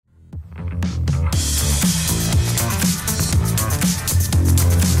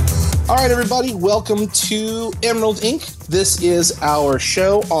All right, everybody, welcome to Emerald Inc. This is our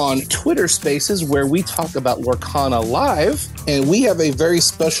show on Twitter Spaces where we talk about Lorcana live, and we have a very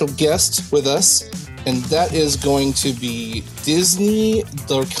special guest with us, and that is going to be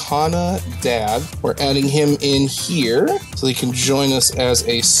DisneyLorcanaDad. We're adding him in here so he can join us as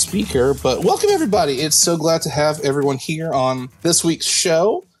a speaker, but welcome, everybody. It's so glad to have everyone here on this week's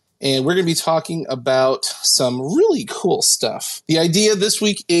show. And we're going to be talking about some really cool stuff. The idea this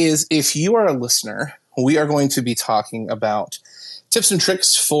week is if you are a listener, we are going to be talking about tips and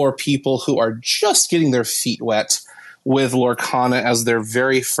tricks for people who are just getting their feet wet with Lorcana as their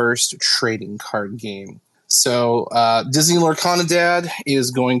very first trading card game. So DisneyLorcanaDad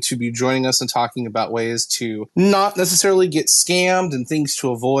is going to be joining us and talking about ways to not necessarily get scammed and things to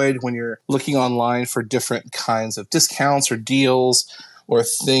avoid when you're looking online for different kinds of discounts or deals or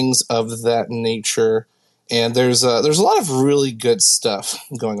things of that nature. And there's a lot of really good stuff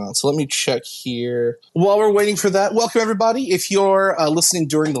going on. So let me check here. While we're waiting for that, welcome everybody. If you're listening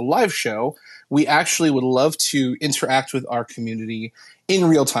during the live show, we actually would love to interact with our community in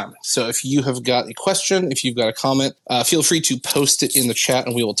real time. So if you have got a question, if you've got a comment, feel free to post it in the chat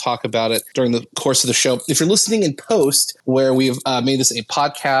and we will talk about it during the course of the show. If you're listening in post, where we've made this a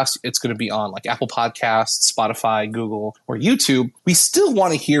podcast, it's going to be on like Apple Podcasts, Spotify, Google, or YouTube. We still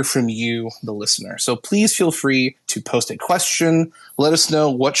want to hear from you, the listener. So please feel free to post a question. Let us know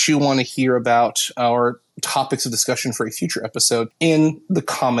what you want to hear about our topics of discussion for a future episode in the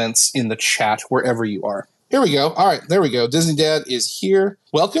comments, in the chat, wherever you are. Here we go. All right, there we go. Disney Dad is here.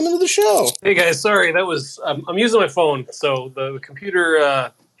 Welcome into the show. Hey guys, sorry, that was I'm using my phone, so the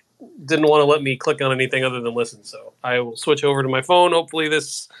computer didn't want to let me click on anything other than listen. So I will switch over to my phone. Hopefully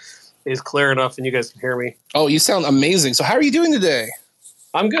this is clear enough and you guys can hear me. Oh, you sound amazing. So how are you doing today?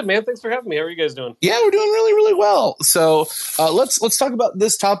 I'm good, man. Thanks for having me. How are you guys doing? Yeah, we're doing really, really well. So let's talk about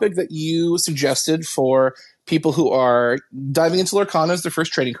this topic that you suggested for people who are diving into Lorcana as their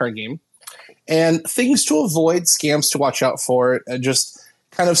first trading card game. And things to avoid, scams to watch out for, and just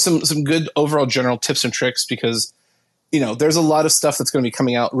kind of some good overall general tips and tricks because, you know, there's a lot of stuff that's going to be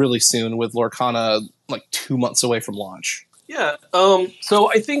coming out really soon with Lorcana like 2 months away from launch. Yeah.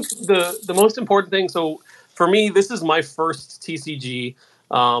 So I think the most important thing, so for me, this is my first TCG.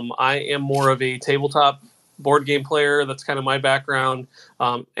 I am more of a tabletop board game player. That's kind of my background.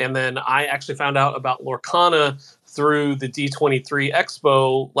 And then I actually found out about Lorcana through the D23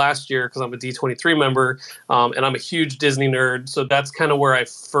 Expo last year because I'm a D23 member and I'm a huge Disney nerd. So that's kind of where I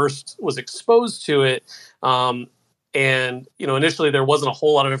first was exposed to it. And, you know, initially there wasn't a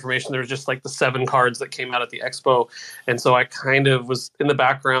whole lot of information. There was just like the 7 cards that came out at the Expo. And so I kind of was in the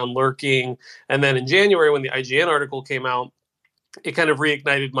background lurking. And then in January when the IGN article came out, it kind of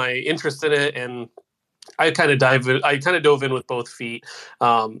reignited my interest in it. And I kind of dove in with both feet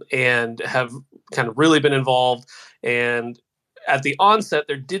and have kind of really been involved. And at the onset,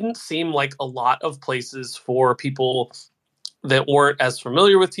 there didn't seem like a lot of places for people that weren't as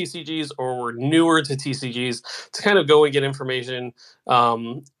familiar with TCGs or were newer to TCGs to kind of go and get information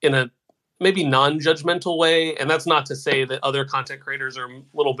in a maybe non-judgmental way. And that's not to say that other content creators are a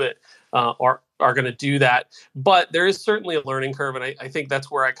little bit are going to do that. But there is certainly a learning curve. And I think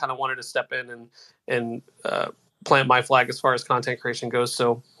that's where I kind of wanted to step in and plant my flag as far as content creation goes.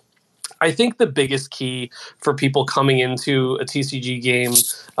 So I think the biggest key for people coming into a TCG game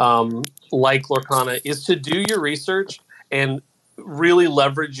like Lorcana is to do your research and really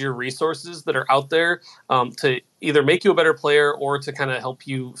leverage your resources that are out there to either make you a better player or to kind of help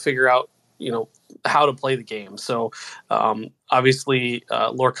you figure out, you know, how to play the game. So obviously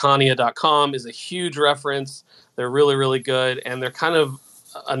Lorcania.com is a huge reference. They're really, really good. And they're kind of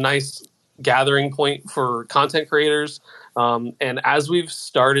a nice gathering point for content creators. And as we've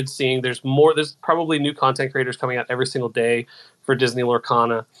started seeing, there's probably new content creators coming out every single day for Disney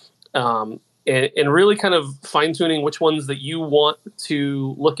Lorcana. And really kind of fine-tuning which ones that you want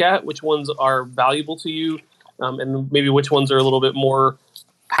to look at, which ones are valuable to you, and maybe which ones are a little bit more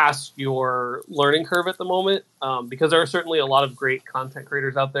past your learning curve at the moment, because there are certainly a lot of great content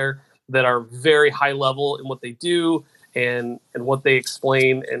creators out there that are very high level in what they do and what they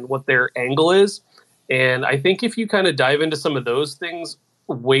explain and what their angle is. And I think if you kind of dive into some of those things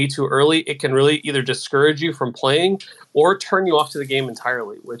way too early, it can really either discourage you from playing or turn you off to the game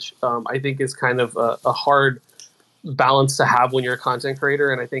entirely, which I think is kind of a hard balance to have when you're a content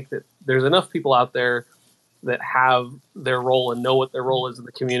creator. And I think that there's enough people out there that have their role and know what their role is in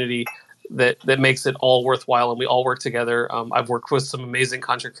the community that makes it all worthwhile, and we all work together. I've worked with some amazing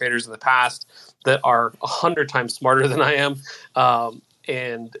content creators in the past that are 100 times smarter than I am,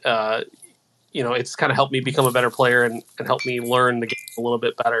 and it's kind of helped me become a better player and help me learn the game a little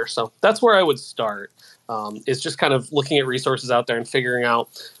bit better. So that's where I would start. Is just kind of looking at resources out there and figuring out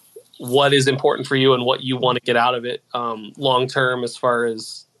what is important for you and what you want to get out of it long term, as far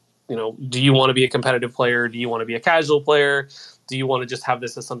as, do you want to be a competitive player? Do you want to be a casual player? Do you want to just have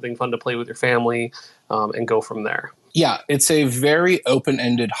this as something fun to play with your family and go from there? Yeah, it's a very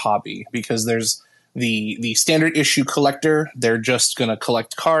open-ended hobby because there's the standard issue collector. They're just going to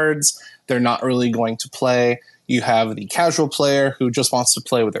collect cards. They're not really going to play. You have the casual player who just wants to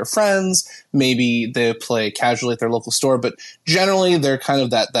play with their friends. Maybe they play casually at their local store, but generally they're kind of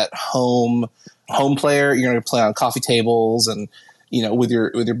that home player. You're going to play on coffee tables and with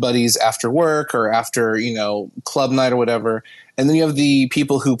your buddies after work or after club night or whatever. And then you have the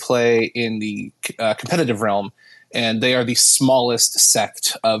people who play in the competitive realm, and they are the smallest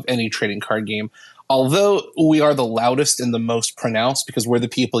sect of any trading card game. Although we are the loudest and the most pronounced because we're the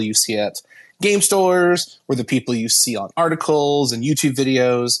people you see at game stores, we're the people you see on articles and YouTube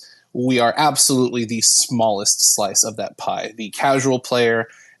videos. We are absolutely the smallest slice of that pie. The casual player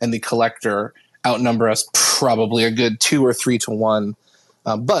and the collector outnumber us probably a good 2 or 3 to 1.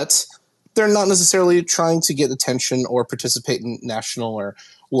 But they're not necessarily trying to get attention or participate in national or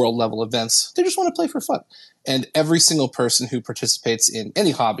world level events. They just want to play for fun. And every single person who participates in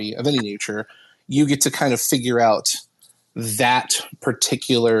any hobby of any nature, you get to kind of figure out that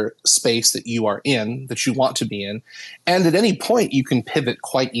particular space that you are in, that you want to be in. And at any point, you can pivot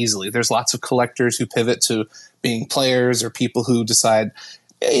quite easily. There's lots of collectors who pivot to being players, or people who decide,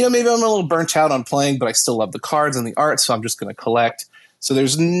 maybe I'm a little burnt out on playing, but I still love the cards and the art, so I'm just going to collect. So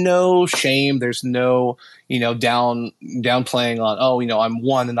there's no shame. There's no, downplaying on, I'm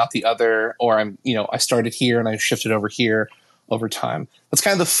one and not the other, or I started here and I shifted over here over time. That's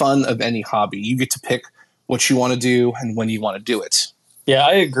kind of the fun of any hobby. You get to pick what you want to do and when you want to do it. Yeah,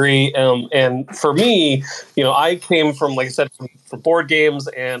 I agree. And for me, I came from, like I said, from board games,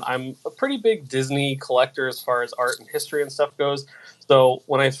 and I'm a pretty big Disney collector as far as art and history and stuff goes. So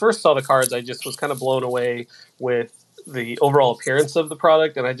when I first saw the cards, I just was kind of blown away with the overall appearance of the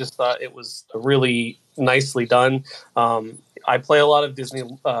product, and I just thought it was really nicely done. I play a lot of Disney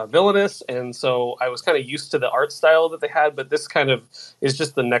Villainous, and so I was kind of used to the art style that they had, but this kind of is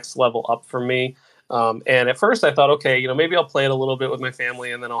just the next level up for me. And at first I thought, okay, maybe I'll play it a little bit with my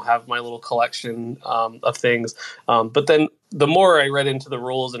family and then I'll have my little collection of things. But then the more I read into the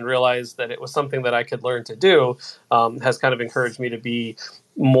rules and realized that it was something that I could learn to do, has kind of encouraged me to be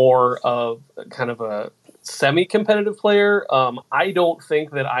more of kind of a semi-competitive player. I don't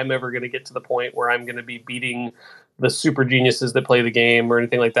think that I'm ever going to get to the point where I'm going to be beating the super geniuses that play the game or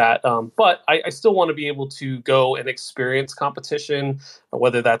anything like that. But I still want to be able to go and experience competition,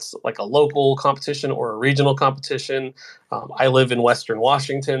 whether that's like a local competition or a regional competition. I live in Western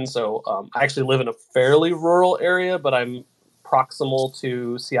Washington, so I actually live in a fairly rural area, but I'm proximal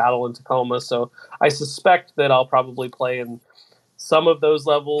to Seattle and Tacoma. So I suspect that I'll probably play in some of those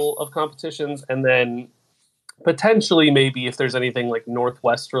level of competitions, and then potentially maybe if there's anything like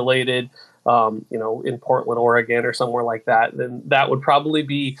Northwest related, in Portland, Oregon or somewhere like that, then that would probably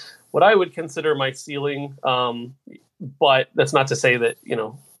be what I would consider my ceiling. But that's not to say that,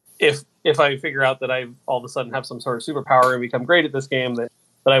 if I figure out that I all of a sudden have some sort of superpower and become great at this game, that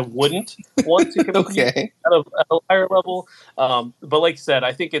I wouldn't want to compete Okay. at a higher level. But like you said,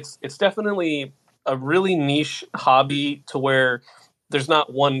 I think it's definitely a really niche hobby to where there's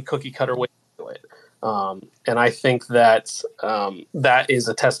not one cookie cutter way to do it. And I think that that is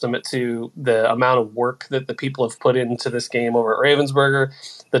a testament to the amount of work that the people have put into this game over at Ravensburger,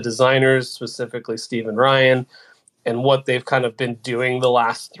 the designers, specifically Steve and Ryan, and what they've kind of been doing the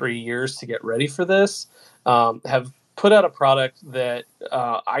last 3 years to get ready for this, have put out a product that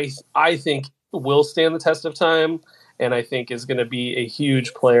I think will stand the test of time, and I think is going to be a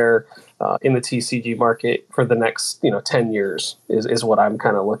huge player in the TCG market for the next 10 years is what I'm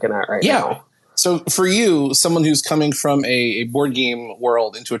kind of looking at right now. So for you, someone who's coming from a board game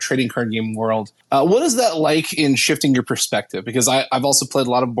world into a trading card game world, what is that like in shifting your perspective? Because I've also played a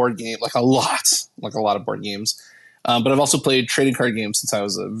lot of board games, like a lot of board games. But I've also played trading card games since I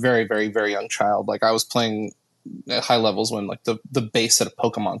was a very, very, very young child. Like I was playing at high levels when like the base set of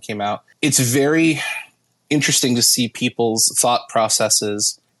Pokemon came out. It's very interesting to see people's thought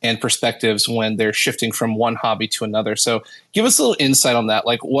processes and perspectives when they're shifting from one hobby to another. So give us a little insight on that.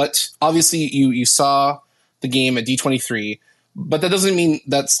 Like obviously you saw the game at D23, but that doesn't mean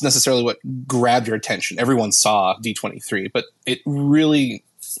that's necessarily what grabbed your attention. Everyone saw D23, but it really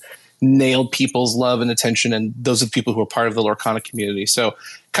nailed people's love and attention. And those are the people who are part of the Lorcana community. So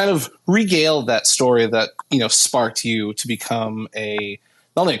kind of regale that story that, sparked you to become a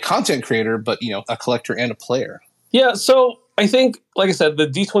not only a content creator, but a collector and a player. Yeah, so I think, like I said, the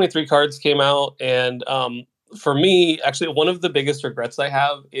D23 cards came out, and for me, actually, one of the biggest regrets I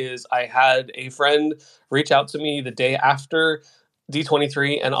have is I had a friend reach out to me the day after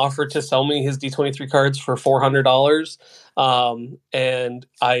D23 and offered to sell me his D23 cards for $400, and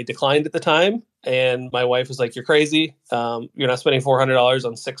I declined at the time. And my wife was like, "You're crazy. You're not spending $400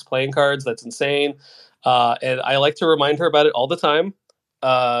 on 6 playing cards. That's insane." And I like to remind her about it all the time,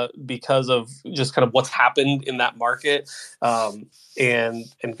 because of just kind of what's happened in that market, and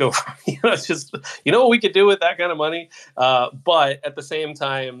go from, it's just, what we could do with that kind of money. But at the same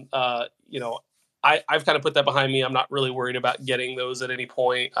time, I've kind of put that behind me. I'm not really worried about getting those at any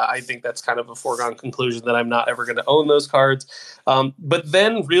point. I think that's kind of a foregone conclusion that I'm not ever going to own those cards. But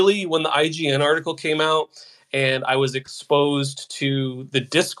then really when the IGN article came out and I was exposed to the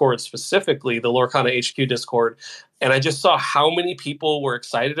Discord, specifically the Lorcana HQ Discord, and I just saw how many people were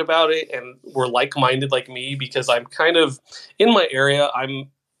excited about it and were like-minded like me, because I'm kind of in my area.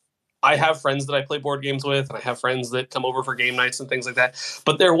 I have friends that I play board games with, and I have friends that come over for game nights and things like that.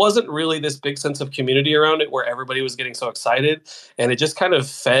 But there wasn't really this big sense of community around it where everybody was getting so excited. And it just kind of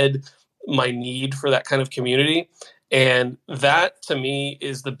fed my need for that kind of community. And that, to me,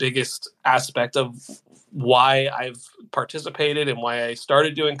 is the biggest aspect of why I've participated and why I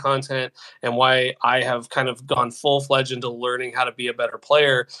started doing content and why I have kind of gone full-fledged into learning how to be a better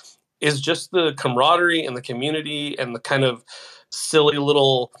player, is just the camaraderie and the community and the kind of silly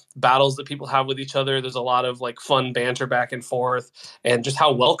little battles that people have with each other. There's a lot of like fun banter back and forth, and just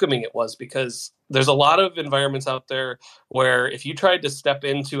how welcoming it was, because there's a lot of environments out there where if you tried to step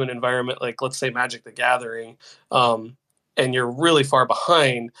into an environment like, let's say, Magic the Gathering, and you're really far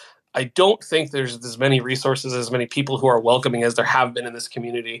behind, I don't think there's as many resources, as many people who are welcoming as there have been in this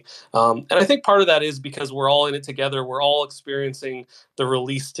community. And I think part of that is because we're all in it together. We're all experiencing the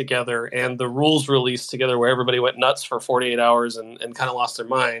release together and the rules release together, where everybody went nuts for 48 hours and kind of lost their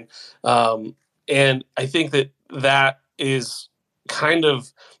mind. And I think that is kind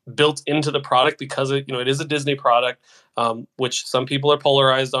of built into the product, because it is a Disney product, which some people are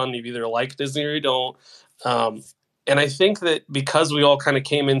polarized on. You either like Disney or you don't. And I think that because we all kind of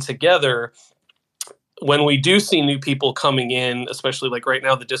came in together, when we do see new people coming in, especially like right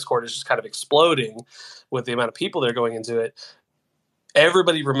now, the Discord is just kind of exploding with the amount of people that are going into it.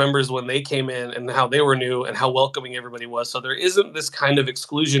 Everybody remembers when they came in and how they were new and how welcoming everybody was. So there isn't this kind of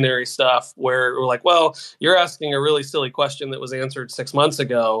exclusionary stuff where we're like, well, you're asking a really silly question that was answered 6 months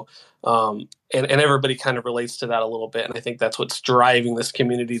ago. And everybody kind of relates to that a little bit. And I think that's what's driving this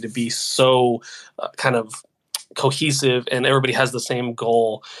community to be so kind of cohesive, and everybody has the same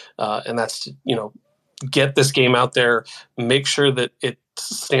goal, and that's to get this game out there, make sure that it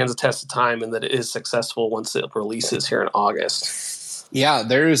stands a test of time, and that it is successful once it releases here in August. Yeah,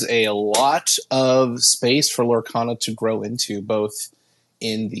 there's a lot of space for Lorcana to grow into, both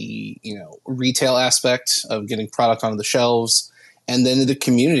in the retail aspect of getting product onto the shelves, and then in the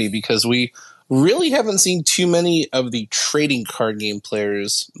community, because we really haven't seen too many of the trading card game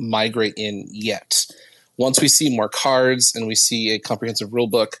players migrate in yet. Once we see more cards and we see a comprehensive rule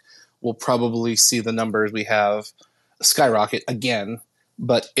book, we'll probably see the numbers we have skyrocket again.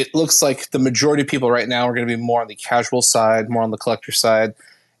 But it looks like the majority of people right now are going to be more on the casual side, more on the collector side,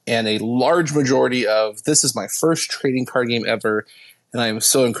 and a large majority of, this is my first trading card game ever, and I am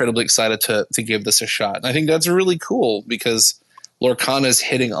so incredibly excited to give this a shot. And I think that's really cool, because Lorcana is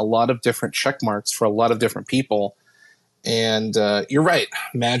hitting a lot of different check marks for a lot of different people. And you're right,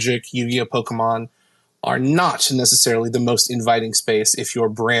 Magic, Yu-Gi-Oh!, Pokemon are not necessarily the most inviting space if you're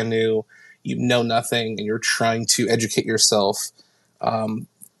brand new, you know nothing, and you're trying to educate yourself.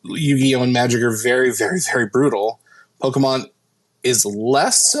 Yu-Gi-Oh! And Magic are very, very, very brutal. Pokemon is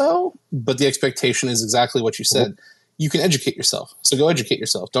less so, but the expectation is exactly what you said. You can educate yourself. So go educate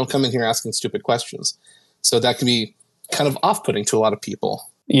yourself. Don't come in here asking stupid questions. So that can be kind of off-putting to a lot of people.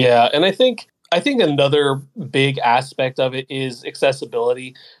 Yeah, and I think another big aspect of it is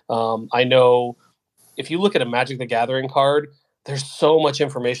accessibility. I know if you look at a Magic the Gathering card, there's so much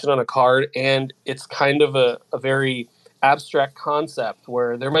information on a card, and it's kind of a very abstract concept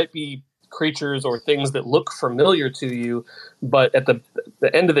where there might be creatures or things that look familiar to you, but at the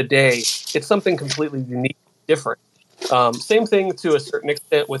end of the day, it's something completely unique, different. Same thing to a certain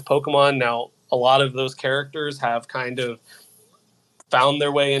extent with Pokemon. Now, a lot of those characters have kind of found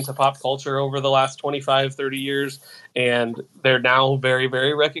their way into pop culture over the last 25, 30 years, and they're now very,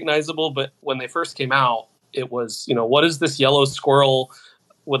 very recognizable. But when they first came out, it was, what does this yellow squirrel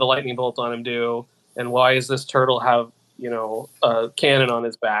with a lightning bolt on him do? And why does this turtle have, a cannon on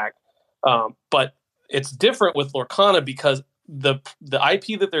his back? But it's different with Lorcana, because the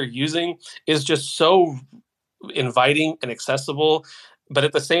IP that they're using is just so inviting and accessible, but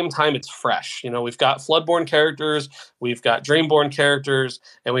at the same time it's fresh. We've got Floodborn characters, we've got Dreamborn characters,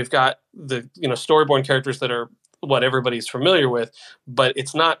 and we've got the Storyborn characters that are what everybody's familiar with, but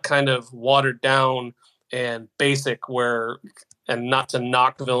it's not kind of watered down and basic and not to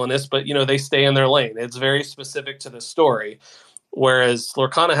knock Villainous, but they stay in their lane. It's very specific to the story. Whereas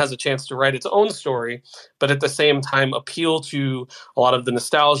Lorcana has a chance to write its own story, but at the same time appeal to a lot of the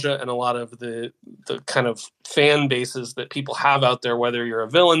nostalgia and a lot of the kind of fan bases that people have out there, whether you're a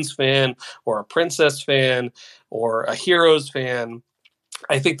Villains fan or a Princess fan or a Heroes fan.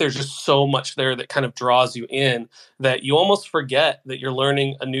 I think there's just so much there that kind of draws you in that you almost forget that you're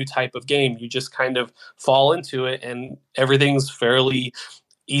learning a new type of game. You just kind of fall into it, and everything's fairly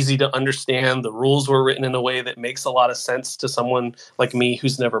easy to understand. The rules were written in a way that makes a lot of sense to someone like me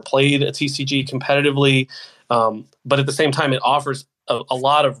who's never played a TCG competitively. But at the same time, it offers a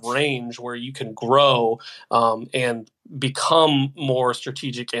lot of range where you can grow and become more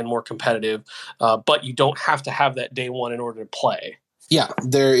strategic and more competitive. But you don't have to have that day one in order to play. Yeah,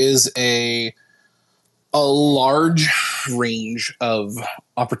 there is a large range of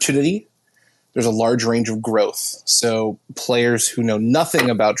opportunity. There's a large range of growth. So players who know nothing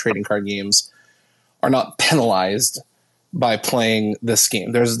about trading card games are not penalized by playing this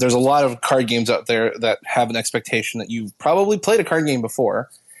game. There's a lot of card games out there that have an expectation that you've probably played a card game before.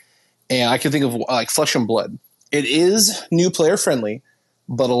 And I can think of like Flesh and Blood. It is new player friendly,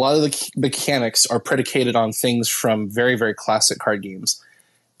 but a lot of the mechanics are predicated on things from very, very classic card games.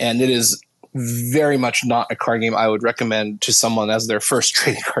 And it is very much not a card game I would recommend to someone as their first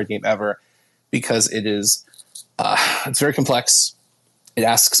trading card game ever, because it is it's very complex. It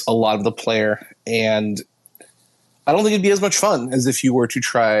asks a lot of the player, and I don't think it'd be as much fun as if you were to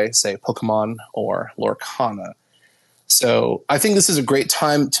try, say, Pokemon or Lorcana. So I think this is a great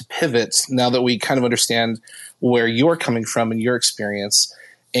time to pivot now that we kind of understand where you're coming from and your experience.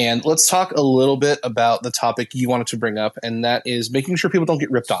 And let's talk a little bit about the topic you wanted to bring up, and that is making sure people don't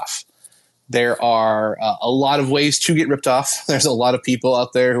get ripped off. There are a lot of ways to get ripped off. There's a lot of people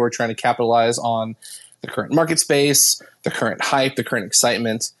out there who are trying to capitalize on the current market space, the current hype, the current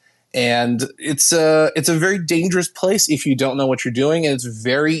excitement. And it's a very dangerous place if you don't know what you're doing, and it's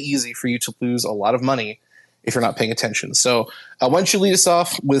very easy for you to lose a lot of money if you're not paying attention. So why don't you lead us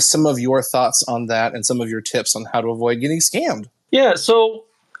off with some of your thoughts on that and some of your tips on how to avoid getting scammed? Yeah, so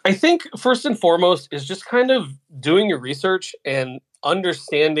I think first and foremost is just kind of doing your research and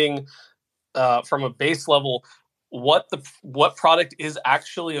understanding from a base level what product is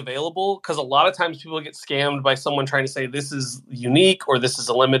actually available, because a lot of times people get scammed by someone trying to say this is unique or this is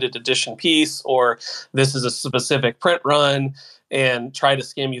a limited edition piece or this is a specific print run and try to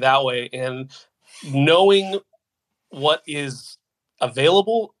scam you that way. And knowing what is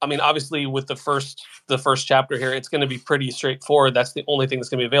available, I mean, obviously with the first chapter here, it's going to be pretty straightforward. That's the only thing that's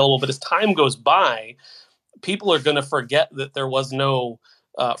going to be available. But as time goes by, people are going to forget that there was no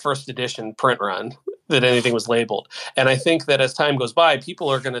first edition print run, that anything was labeled. And I think that as time goes by, people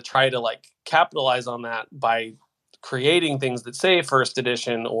are going to try to capitalize on that by creating things that say first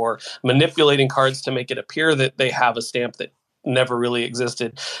edition or manipulating cards to make it appear that they have a stamp that never really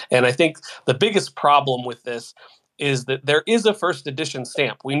existed. And I think the biggest problem with this is that there is a first edition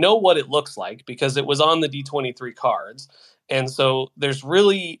stamp. We know what it looks like because it was on the D23 cards. And so there's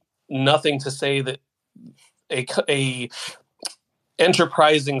really nothing to say that a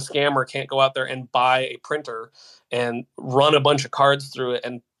enterprising scammer can't go out there and buy a printer and run a bunch of cards through it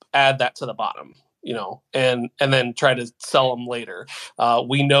and add that to the bottom, and then try to sell them later.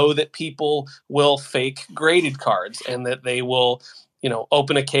 We know that people will fake graded cards and that they will,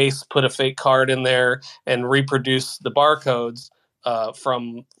 open a case, put a fake card in there and reproduce the barcodes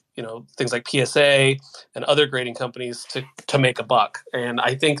from, things like PSA and other grading companies to make a buck. And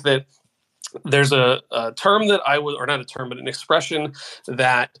I think that there's a term that or not a term, but an expression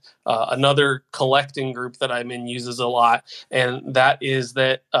that another collecting group that I'm in uses a lot. And that is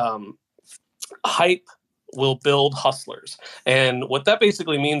that hype will build hustlers. And what that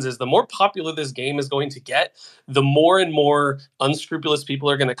basically means is the more popular this game is going to get, the more and more unscrupulous people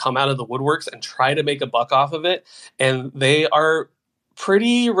are going to come out of the woodworks and try to make a buck off of it. And they are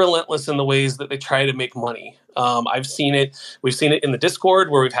pretty relentless in the ways that they try to make money. I've seen it. We've seen it in the Discord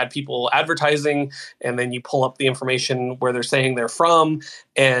where we've had people advertising, and then you pull up the information where they're saying they're from,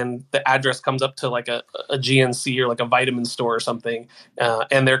 and the address comes up to like a GNC or like a vitamin store or something,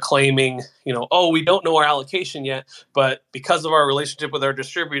 and they're claiming, oh, we don't know our allocation yet, but because of our relationship with our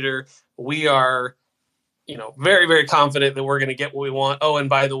distributor, we are, very, very confident that we're going to get what we want. Oh, and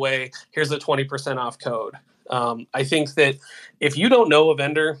by the way, here's a 20% off code. I think that if you don't know a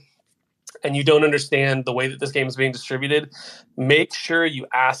vendor and you don't understand the way that this game is being distributed, make sure you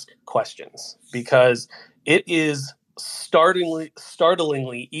ask questions, because it is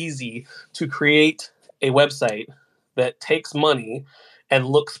startlingly easy to create a website that takes money and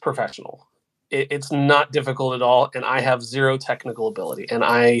looks professional. It's not difficult at all, and I have zero technical ability, and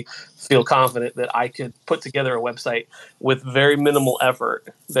I feel confident that I could put together a website with very minimal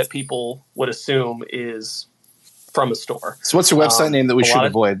effort that people would assume is from a store. So what's your website name that we should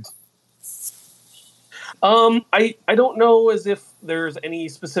avoid? I don't know as if there's any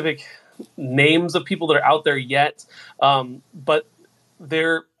specific names of people that are out there yet, but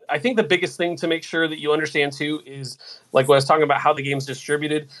I think the biggest thing to make sure that you understand too is, like what I was talking about, how the game's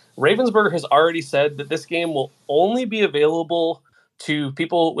distributed. Ravensburger has already said that this game will only be available to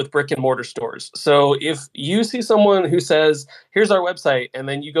people with brick and mortar stores. So if you see someone who says, here's our website, and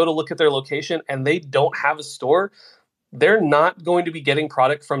then you go to look at their location and they don't have a store, they're not going to be getting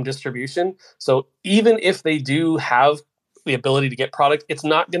product from distribution. So even if they do have the ability to get product, it's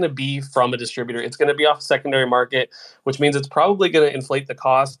not going to be from a distributor. It's going to be off a secondary market, which means it's probably going to inflate the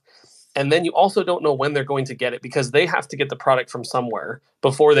cost. And then you also don't know when they're going to get it, because they have to get the product from somewhere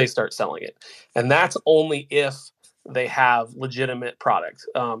before they start selling it. And that's only if they have legitimate product.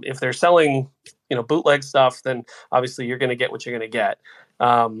 If they're selling, bootleg stuff, then obviously you're going to get what you're going to get.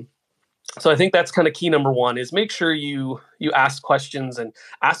 So I think that's kind of key number one, is make sure you ask questions and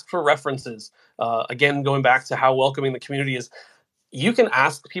ask for references. Again, going back to how welcoming the community is, you can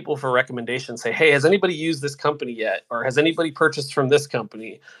ask people for recommendations. Say, hey, has anybody used this company yet? Or has anybody purchased from this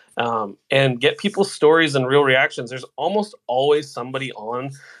company? And get people's stories and real reactions. There's almost always somebody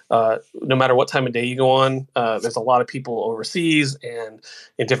on, no matter what time of day you go on. There's a lot of people overseas and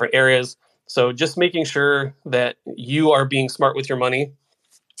in different areas. So just making sure that you are being smart with your money.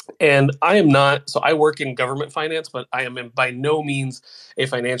 And I am not, so I work in government finance, but I am by no means a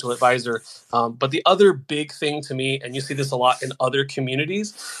financial advisor. But the other big thing to me, and you see this a lot in other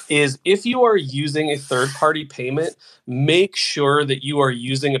communities, is if you are using a third-party payment, make sure that you are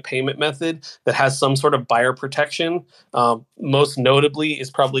using a payment method that has some sort of buyer protection. Most notably is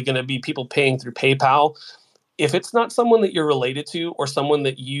probably going to be people paying through PayPal. If it's not someone that you're related to or someone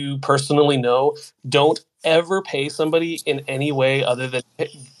that you personally know, don't ever pay somebody in any way other than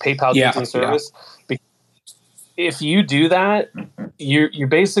PayPal goods and service. Yeah. If you do that, you're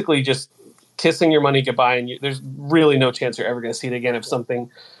basically just kissing your money goodbye, and there's really no chance you're ever going to see it again if something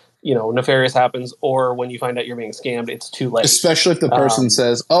nefarious happens, or when you find out you're being scammed, it's too late. Especially if the person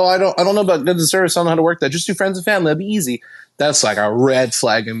says, "Oh, I don't know about goods and service. I don't know how to work that. Just do friends and family. That'd be easy." That's like a red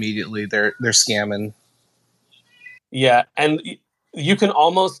flag immediately. They're scamming. Yeah, and you can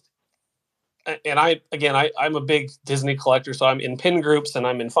almost, and I'm a big Disney collector, so I'm in pin groups and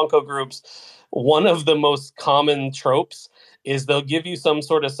I'm in Funko groups. One of the most common tropes is they'll give you some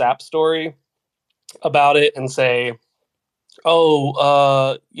sort of sap story about it and say,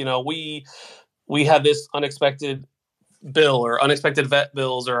 "Oh, we had this unexpected bill or unexpected vet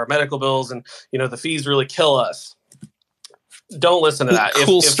bills or our medical bills, and the fees really kill us." Don't listen to that.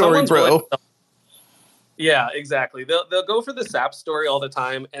 Cool story, bro. Yeah, exactly. They'll go for the sap story all the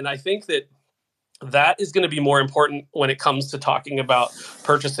time, and I think that is going to be more important when it comes to talking about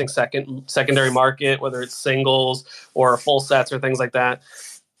purchasing secondary market, whether it's singles or full sets or things like that.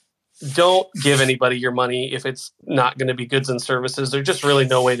 Don't give anybody your money if it's not going to be goods and services. There's just really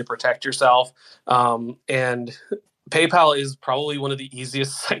no way to protect yourself. And PayPal is probably one of the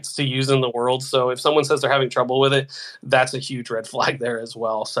easiest sites to use in the world. So if someone says they're having trouble with it, that's a huge red flag there as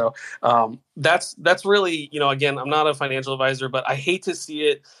well. So that's really, again, I'm not a financial advisor, but I hate to see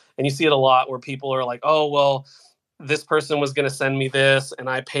it. And you see it a lot where people are like, "Oh, well, this person was going to send me this and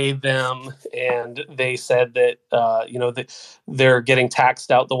I paid them, and they said that, that they're getting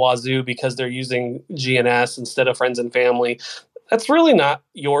taxed out the wazoo because they're using GNS instead of friends and family." That's really not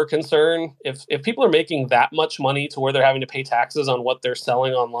your concern. If people are making that much money to where they're having to pay taxes on what they're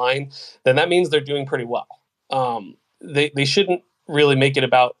selling online, then that means they're doing pretty well. They shouldn't really make it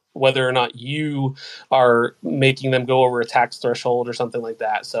about whether or not you are making them go over a tax threshold or something like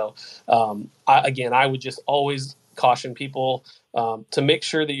that. So I would just always caution people to make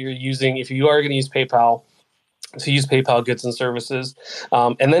sure that you're using, if you are going to use PayPal, to use PayPal goods and services.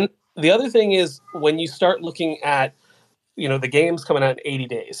 And then the other thing is, when you start looking at the game's coming out in 80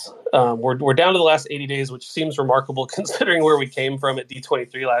 days. We're down to the last 80 days, which seems remarkable considering where we came from at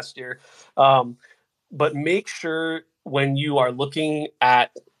D23 last year. But make sure when you are looking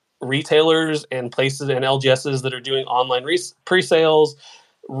at retailers and places and LGSs that are doing online pre-sales,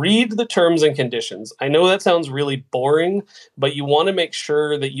 read the terms and conditions. I know that sounds really boring, but you want to make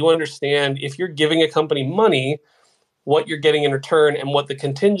sure that you understand if you're giving a company money, what you're getting in return and what the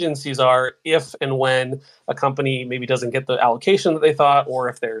contingencies are if and when a company maybe doesn't get the allocation that they thought, or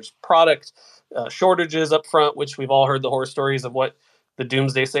if there's product shortages up front, which we've all heard the horror stories of what the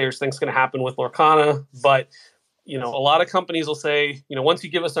doomsday sayers think's going to happen with Lorcana. But, a lot of companies will say, once you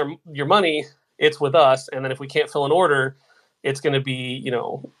give us your money, it's with us. And then if we can't fill an order, it's going to be,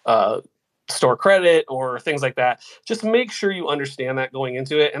 store credit or things like that. Just make sure you understand that going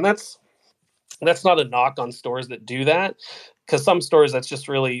into it. And that's not a knock on stores that do that, because some stores, that's just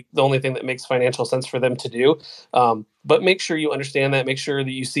really the only thing that makes financial sense for them to do. But make sure you understand that. Make sure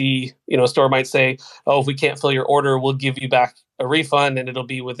that you see, a store might say, oh, if we can't fill your order, we'll give you back a refund and it'll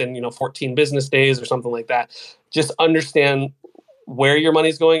be within, 14 business days or something like that. Just understand where your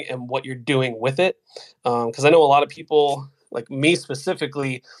money's going and what you're doing with it. Because I know a lot of people, like me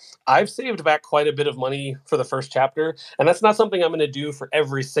specifically, I've saved back quite a bit of money for the first chapter. And that's not something I'm going to do for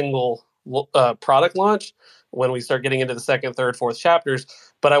every single product launch when we start getting into the second, third, fourth chapters.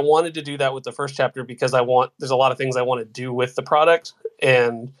 But I wanted to do that with the first chapter because there's a lot of things I want to do with the product,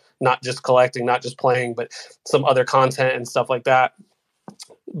 and not just collecting, not just playing, but some other content and stuff like that.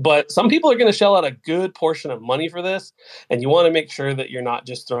 But some people are going to shell out a good portion of money for this, and you want to make sure that you're not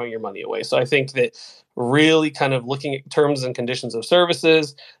just throwing your money away. So I think that really kind of looking at terms and conditions of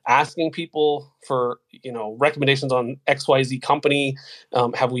services, asking people for, recommendations on XYZ company.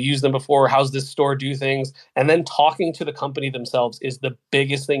 Have we used them before? How's this store do things? And then talking to the company themselves is the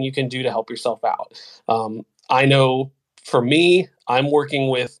biggest thing you can do to help yourself out. I know for me, I'm working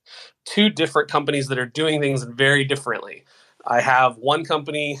with 2 different companies that are doing things very differently. I have one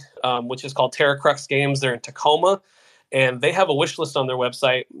company, which is called Terra Crux Games. They're in Tacoma, and they have a wish list on their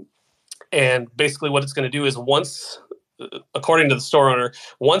website. And basically what it's going to do is according to the store owner,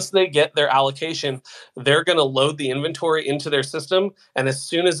 once they get their allocation, they're going to load the inventory into their system. And as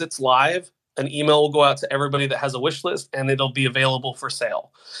soon as it's live, an email will go out to everybody that has a wish list, and it'll be available for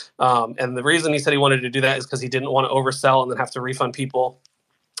sale. And the reason he said he wanted to do that is because he didn't want to oversell and then have to refund people.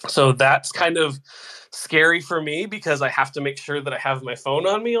 So that's kind of scary for me because I have to make sure that I have my phone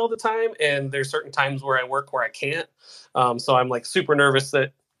on me all the time. And there's certain times where I work where I can't. So I'm like super nervous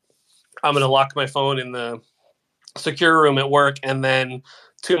that I'm going to lock my phone in the secure room at work, and then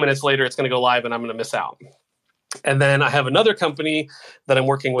 2 minutes later it's going to go live and I'm going to miss out. And then I have another company that I'm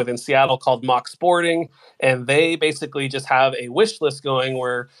working with in Seattle called Mock Sporting, and they basically just have a wish list going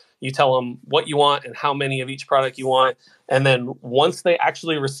where you tell them what you want and how many of each product you want. And then once they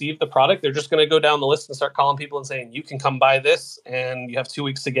actually receive the product, they're just going to go down the list and start calling people and saying, you can come buy this and you have 2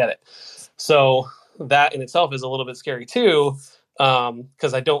 weeks to get it. So that in itself is a little bit scary too,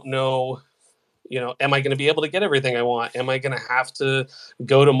 because I don't know, am I going to be able to get everything I want? Am I going to have to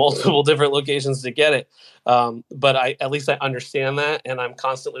go to multiple different locations to get it? But at least I understand that, and I'm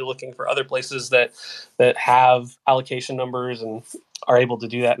constantly looking for other places that have allocation numbers and are able to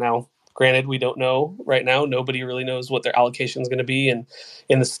do that now. Granted, we don't know right now. Nobody really knows what their allocation is going to be. And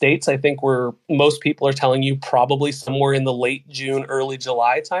in the States, I think most people are telling you probably somewhere in the late June, early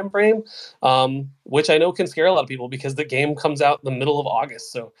July timeframe, which I know can scare a lot of people because the game comes out in the middle of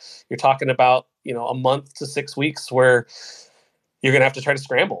August. So you're talking about, a month to 6 weeks where you're going to have to try to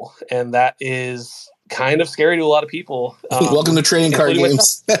scramble. And that is kind of scary to a lot of people. Welcome to trading card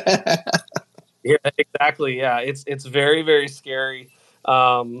games. Yeah, exactly. Yeah, it's very, very scary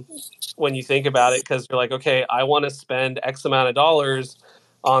when you think about it, because you're like, okay, I want to spend X amount of dollars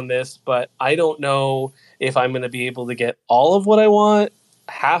on this, but I don't know if I'm going to be able to get all of what I want,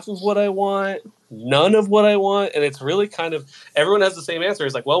 half of what I want, none of what I want. And it's really kind of, everyone has the same answer.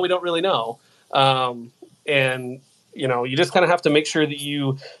 It's like, well, we don't really know. And, you just kind of have to make sure that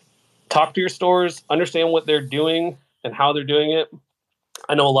you talk to your stores, understand what they're doing and how they're doing it.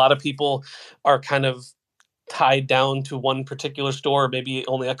 I know a lot of people are kind of tied down to one particular store, maybe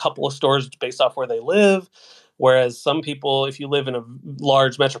only a couple of stores based off where they live. Whereas some people, if you live in a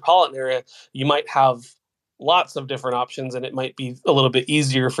large metropolitan area, you might have lots of different options and it might be a little bit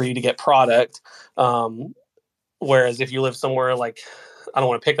easier for you to get product. Whereas if you live somewhere like, I don't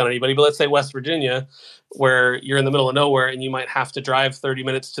want to pick on anybody, but let's say West Virginia, where you're in the middle of nowhere and you might have to drive 30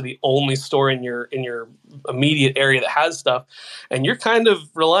 minutes to the only store in your immediate area that has stuff, and you're kind of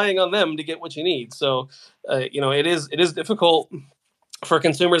relying on them to get what you need. So, it is difficult for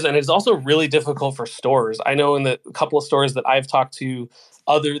consumers, and it's also really difficult for stores. I know in the couple of stores that I've talked to,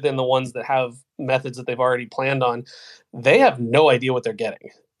 other than the ones that have methods that they've already planned on, they have no idea what they're getting.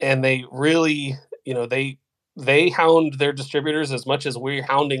 And they really, they hound their distributors as much as we're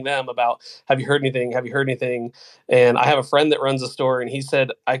hounding them about, have you heard anything? Have you heard anything? And I have a friend that runs a store, and he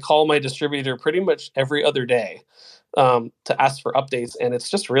said, I call my distributor pretty much every other day to ask for updates, and it's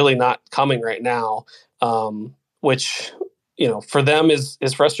just really not coming right now, which for them is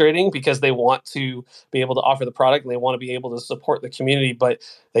frustrating because they want to be able to offer the product and they want to be able to support the community, but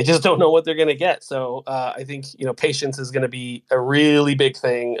they just don't know what they're going to get. So I think patience is going to be a really big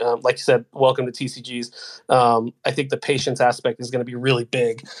thing. Like you said, welcome to TCGs. I think the patience aspect is going to be really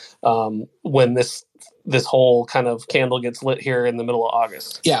big when this whole kind of candle gets lit here in the middle of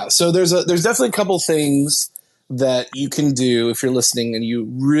August. Yeah, so there's definitely a couple things that you can do if you're listening and you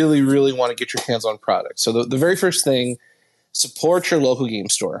really, really want to get your hands on product. So the very first thing, support your local game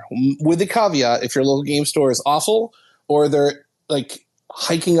store. With the caveat, if your local game store is awful or they're like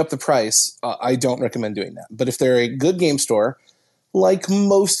hiking up the price, I don't recommend doing that. But if they're a good game store, like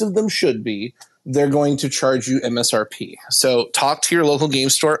most of them should be, they're going to charge you MSRP. So talk to your local game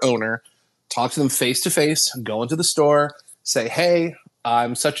store owner, talk to them face to face, go into the store, say, hey,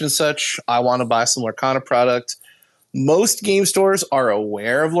 I'm such and such. I want to buy some Lorcana product. Most game stores are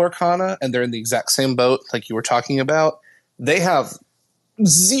aware of Lorcana and they're in the exact same boat like you were talking about. They have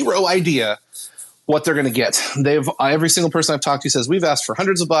zero idea what they're going to get. Every single person I've talked to says, we've asked for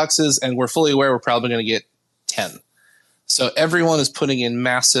hundreds of boxes and we're fully aware we're probably going to get 10. So everyone is putting in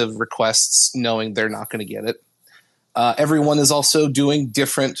massive requests knowing they're not going to get it. Everyone is also doing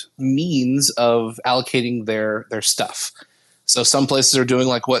different means of allocating their stuff. So some places are doing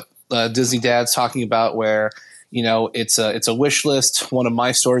like what DisneyDad's talking about where, it's a wish list. One of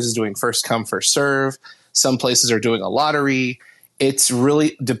my stores is doing first come, first serve. Some places are doing a lottery. It's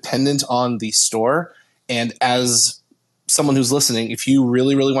really dependent on the store. And as someone who's listening, if you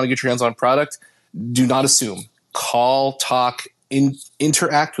really, really want to get your hands on product, do not assume. Call, talk,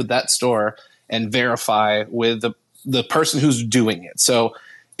 interact with that store and verify with the person who's doing it. So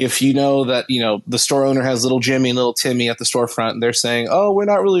if you know that, the store owner has little Jimmy and little Timmy at the storefront and they're saying, oh, we're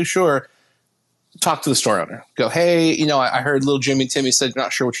not really sure, talk to the store owner. Go, hey, I heard little Jimmy and Timmy said you're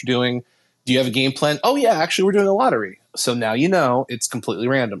not sure what you're doing. Do you have a game plan? Oh, yeah, actually, we're doing a lottery. So now it's completely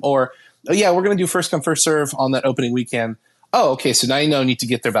random. Or, oh, yeah, we're going to do first come, first serve on that opening weekend. Oh, okay, so now you need to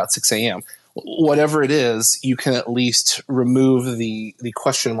get there about 6 a.m. Whatever it is, you can at least remove the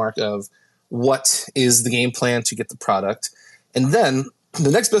question mark of what is the game plan to get the product. And then the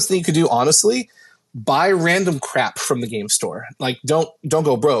next best thing you could do, honestly, buy random crap from the game store. Like, don't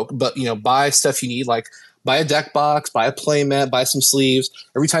go broke, but, buy stuff you need, like buy a deck box, buy a play mat, buy some sleeves.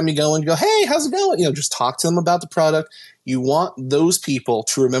 Every time you go in, you go, hey, how's it going? Just talk to them about the product. You want those people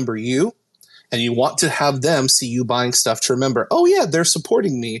to remember you, and you want to have them see you buying stuff to remember, oh, yeah, they're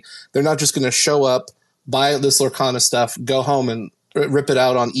supporting me. They're not just going to show up, buy this Lorcana stuff, go home and rip it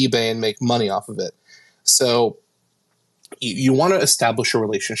out on eBay and make money off of it. So you want to establish a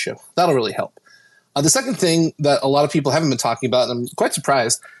relationship. That'll really help. The second thing that a lot of people haven't been talking about, and I'm quite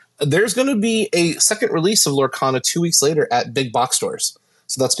surprised, there's going to be a second release of Lorcana 2 weeks later at big box stores.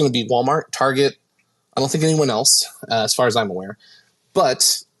 So that's going to be Walmart, Target. I don't think anyone else, as far as I'm aware.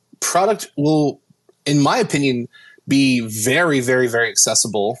 But product will, in my opinion, be very, very, very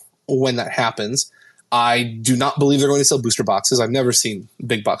accessible when that happens. I do not believe they're going to sell booster boxes. I've never seen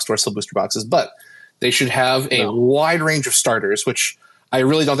big box stores sell booster boxes, but they should have a wide range of starters, which I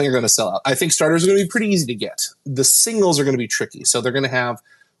really don't think are going to sell out. I think starters are going to be pretty easy to get. The singles are going to be tricky. So they're going to have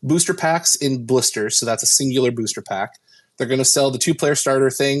booster packs in blisters, so that's a singular booster pack. They're going to sell the 2-player starter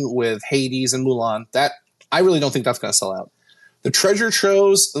thing with Hades and Mulan. That I really don't think that's going to sell out. The treasure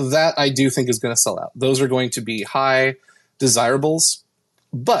troves, that I do think is going to sell out. Those are going to be high desirables.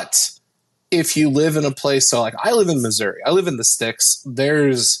 But if you live in a place, so like I live in Missouri, I live in the sticks,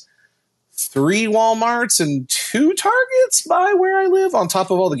 there's 3 Walmarts and 2 Targets by where I live on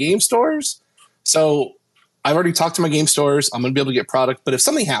top of all the game stores. So I've already talked to my game stores. I'm going to be able to get product. But if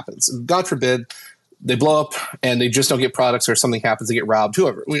something happens, God forbid, they blow up and they just don't get products, or something happens, they get robbed,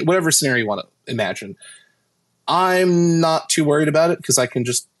 whatever scenario you want to imagine, I'm not too worried about it because I can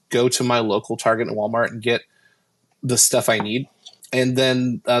just go to my local Target and Walmart and get the stuff I need. And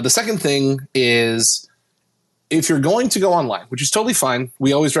then the second thing is, if you're going to go online, which is totally fine,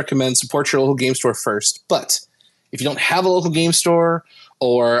 we always recommend support your local game store first. But if you don't have a local game store,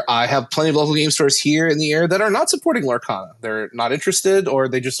 or I have plenty of local game stores here in the area that are not supporting Lorcana, they're not interested, or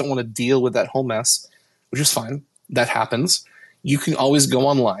they just don't want to deal with that whole mess, which is fine. That happens. You can always go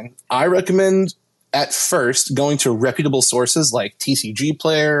online. I recommend at first going to reputable sources like TCG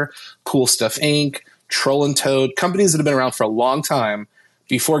Player, Cool Stuff Inc., Troll and Toad, companies that have been around for a long time,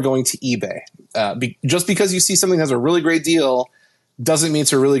 before going to eBay. Just because you see something that has a really great deal doesn't mean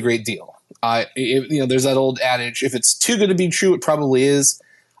it's a really great deal. There's that old adage: if it's too good to be true, it probably is.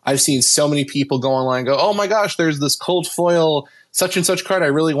 I've seen so many people go online and go, "Oh my gosh, there's this cold foil such and such card I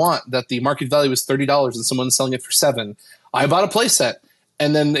really want that the market value is $30 and someone's selling it for $7. I bought a playset."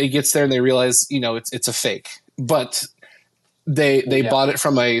 And then it gets there and they realize, it's a fake. But they bought it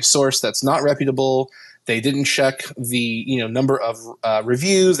from a source that's not reputable. They didn't check the number of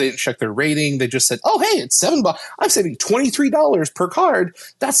reviews. They didn't check their rating. They just said, "Oh, hey, it's $7. I'm saving $23 per card.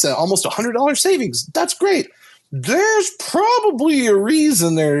 That's almost $100 savings. That's great." There's probably a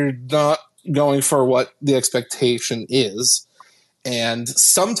reason they're not going for what the expectation is. And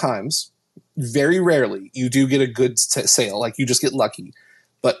sometimes, very rarely, you do get a good sale. Like, you just get lucky.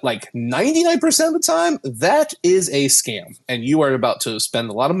 But like 99% of the time, that is a scam. And you are about to spend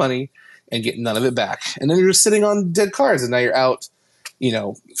a lot of money and get none of it back. And then you're just sitting on dead cards, and now you're out,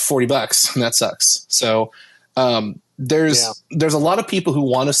 $40, and that sucks. So there's a lot of people who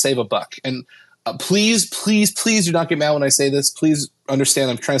want to save a buck. And please do not get mad when I say this. Please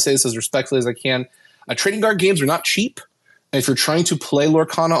understand I'm trying to say this as respectfully as I can. Trading card games are not cheap. And if you're trying to play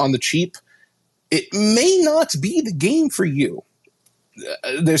Lorcana on the cheap, it may not be the game for you.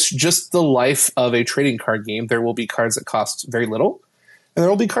 There's just the life of a trading card game. There will be cards that cost very little, and there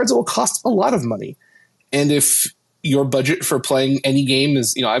will be cards that will cost a lot of money. And if your budget for playing any game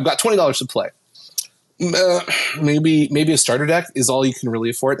is, I've got $20 to play, maybe a starter deck is all you can really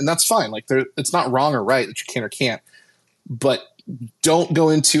afford, and that's fine. Like, it's not wrong or right that you can or can't, but don't go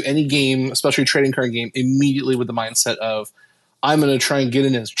into any game, especially a trading card game, immediately with the mindset of, I'm going to try and get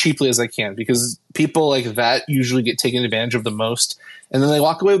in as cheaply as I can, because people like that usually get taken advantage of the most. And then they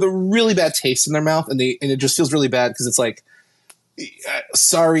walk away with a really bad taste in their mouth, and it just feels really bad, because it's like,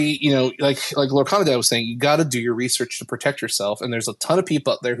 sorry, like DisneyLorcanaDad was saying, you got to do your research to protect yourself. And there's a ton of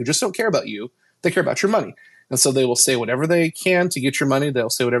people out there who just don't care about you. They care about your money. And so they will say whatever they can to get your money. They'll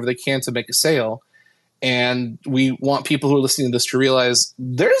say whatever they can to make a sale. And we want people who are listening to this to realize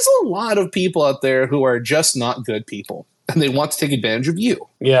there's a lot of people out there who are just not good people, and they want to take advantage of you.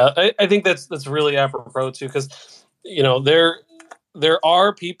 Yeah, I think that's really apropos too, because there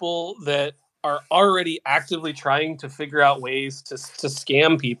are people that are already actively trying to figure out ways to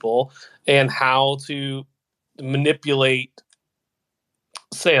scam people and how to manipulate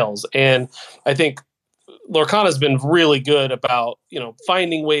sales. And I think Lorcana's been really good about,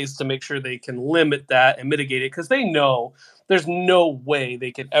 finding ways to make sure they can limit that and mitigate it, because they know there's no way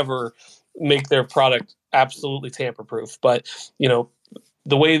they could ever make their product absolutely tamper-proof. But,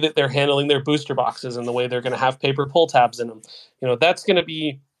 the way that they're handling their booster boxes and the way they're going to have paper pull tabs in them, that's going to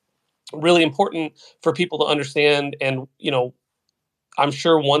be really important for people to understand. And, I'm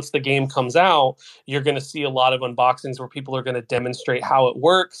sure once the game comes out, you're going to see a lot of unboxings where people are going to demonstrate how it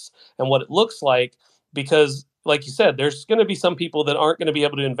works and what it looks like, because like you said, there's going to be some people that aren't going to be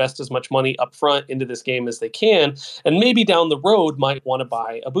able to invest as much money up front into this game as they can, and maybe down the road might want to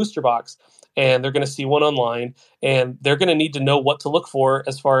buy a booster box. And they're going to see one online, and they're going to need to know what to look for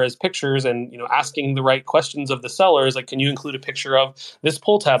as far as pictures and, asking the right questions of the sellers. Like, can you include a picture of this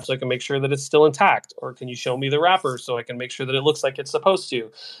pull tab so I can make sure that it's still intact? Or can you show me the wrapper so I can make sure that it looks like it's supposed to?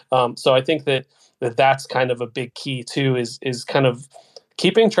 So I think that's kind of a big key too, is kind of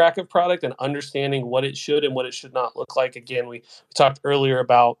keeping track of product and understanding what it should and what it should not look like. Again, we talked earlier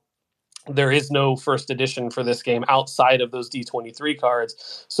about, there is no first edition for this game outside of those D23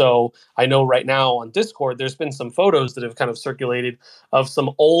 cards. So I know right now on Discord, there's been some photos that have kind of circulated of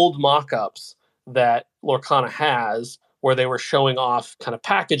some old mock-ups that Lorcana has, where they were showing off kind of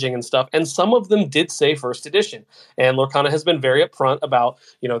packaging and stuff. And some of them did say first edition. And Lorcana has been very upfront about,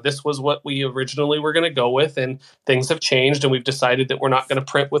 this was what we originally were going to go with, and things have changed, and we've decided that we're not going to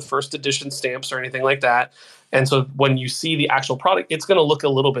print with first edition stamps or anything like that. And so when you see the actual product, it's going to look a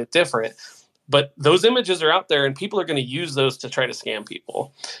little bit different. But those images are out there, and people are going to use those to try to scam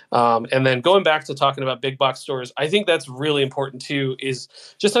people. And then going back to talking about big box stores, I think that's really important too, is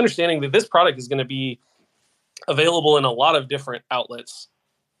just understanding that this product is going to be available in a lot of different outlets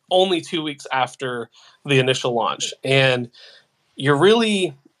only 2 weeks after the initial launch. And you're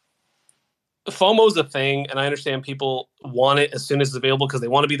really... FOMO's a thing, and I understand people want it as soon as it's available because they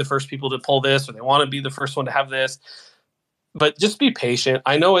want to be the first people to pull this, or they want to be the first one to have this. But just be patient.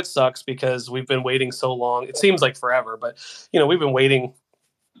 I know it sucks because we've been waiting so long. It seems like forever, but we've been waiting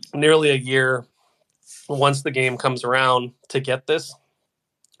nearly a year once the game comes around to get this.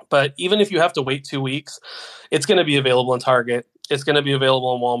 But even if you have to wait 2 weeks, it's going to be available in Target. It's going to be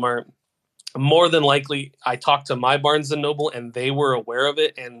available in Walmart. More than likely, I talked to my Barnes & Noble, and they were aware of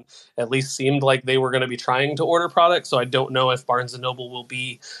it and at least seemed like they were going to be trying to order products. So I don't know if Barnes & Noble will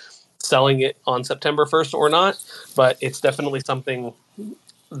be selling it on September 1st or not, but it's definitely something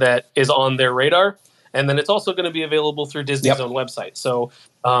that is on their radar. And then it's also going to be available through Disney's own website. So,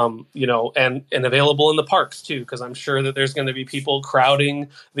 and available in the parks too, because I'm sure that there's going to be people crowding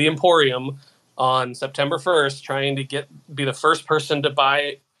the Emporium on September 1st, trying to be the first person to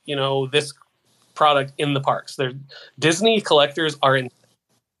buy, this product in the parks. Disney collectors are in.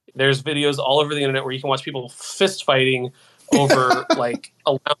 There's videos all over the internet where you can watch people fist fighting over like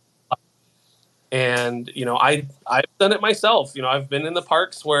a lounge. And I've done it myself. I've been in the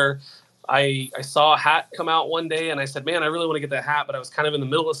parks where I saw a hat come out one day and I said, man, I really want to get that hat, but I was kind of in the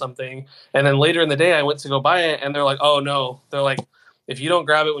middle of something. And then later in the day I went to go buy it and they're like, oh no, they're like, if you don't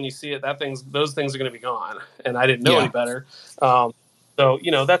grab it when you see it, those things are going to be gone. And I didn't know any better. So,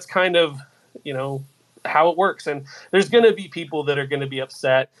 that's kind of, how it works. And there's going to be people that are going to be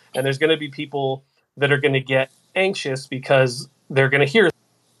upset, and there's going to be people that are going to get anxious because they're going to hear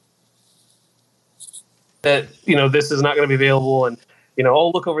that, this is not going to be available. And, oh,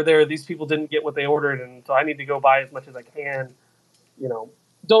 look over there, these people didn't get what they ordered, and so I need to go buy as much as I can.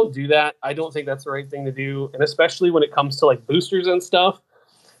 Don't do that. I don't think that's the right thing to do. And especially when it comes to like boosters and stuff,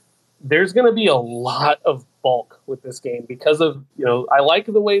 there's going to be a lot of bulk with this game because of, I like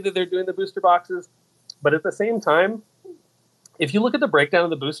the way that they're doing the booster boxes, but at the same time, if you look at the breakdown of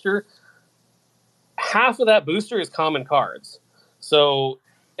the booster, half of that booster is common cards. So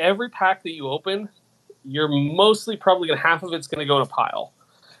every pack that you open, you're mostly probably half of it's going to go in a pile.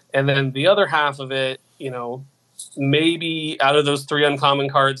 And then the other half of it, maybe out of those 3 uncommon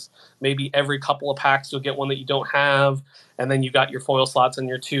cards, maybe every couple of packs you'll get one that you don't have. And then you got your foil slots and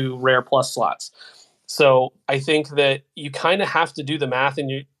your 2 rare plus slots. So I think that you kind of have to do the math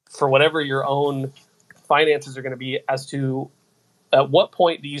for whatever your own finances are going to be as to at what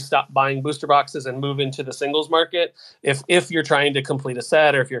point do you stop buying booster boxes and move into the singles market if you're trying to complete a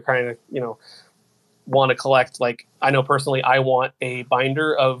set, or if you're kind of, want to collect. Like, I know personally I want a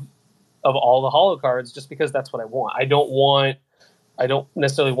binder of all the holo cards just because that's what I want. I don't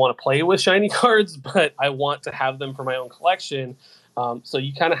necessarily want to play with shiny cards, but I want to have them for my own collection. So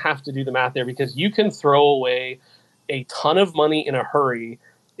you kind of have to do the math there, because you can throw away a ton of money in a hurry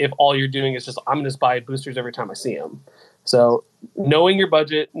if all you're doing is I'm going to buy boosters every time I see them. So knowing your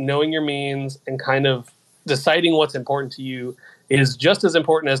budget, knowing your means, and kind of deciding what's important to you is just as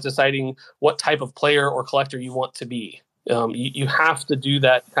important as deciding what type of player or collector you want to be. You have to do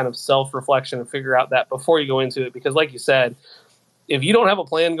that kind of self-reflection and figure out that before you go into it, because like you said, if you don't have a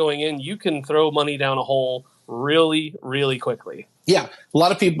plan going in, you can throw money down a hole really, really quickly. Yeah. A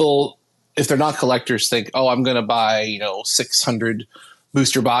lot of people, if they're not collectors, think, oh, I'm going to buy, 600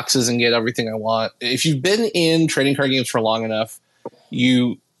 booster boxes and get everything I want. If you've been in trading card games for long enough,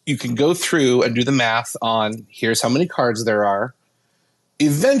 you can go through and do the math on here's how many cards there are.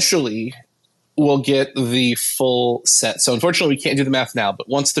 Eventually, we'll get the full set. So unfortunately, we can't do the math now, but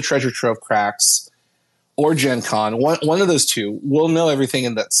once the treasure trove cracks, or Gen Con, one of those two, we'll know everything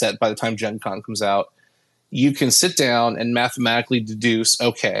in that set by the time Gen Con comes out. You can sit down and mathematically deduce,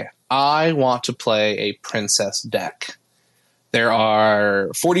 okay, I want to play a princess deck. There are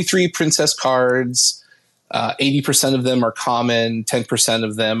 43 princess cards. 80% of them are common, 10%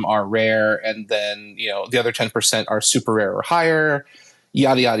 of them are rare, and then the other 10% are super rare or higher.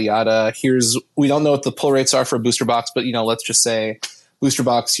 Yada yada yada. We don't know what the pull rates are for a booster box, but let's just say booster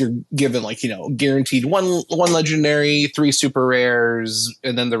box, you're given guaranteed one legendary, 3 super rares,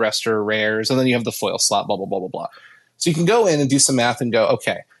 and then the rest are rares, and then you have the foil slot, blah blah blah blah blah. So you can go in and do some math and go,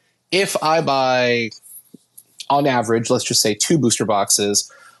 okay, if I buy on average, let's just say 2 booster boxes,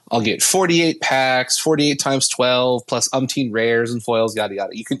 I'll get 48 packs, 48 times 12 plus umpteen rares and foils, yada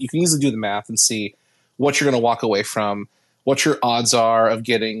yada. You can easily do the math and see what you're going to walk away from, what your odds are of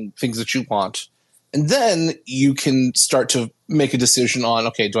getting things that you want. And then you can start to make a decision on,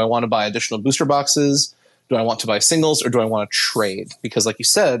 okay, do I want to buy additional booster boxes? Do I want to buy singles, or do I want to trade? Because like you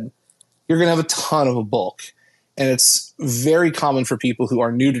said, you're going to have a ton of a bulk. And it's very common for people who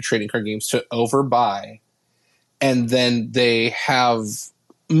are new to trading card games to overbuy. And then they have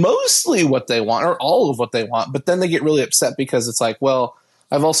mostly what they want, or all of what they want. But then they get really upset because it's like, well,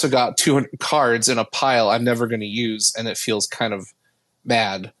 I've also got 200 cards in a pile I'm never going to use, and it feels kind of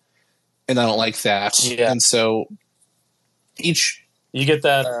bad. And I don't like that. Yeah. And so you get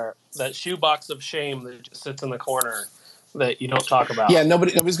that shoebox of shame that just sits in the corner that you don't talk about. Yeah,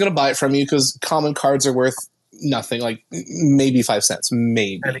 nobody's going to buy it from you because common cards are worth nothing, like maybe 5 cents,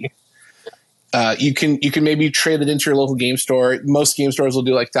 maybe. You can maybe trade it into your local game store. Most game stores will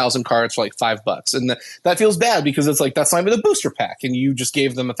do like 1,000 cards for like $5, and that feels bad because it's like that's not even a booster pack, and you just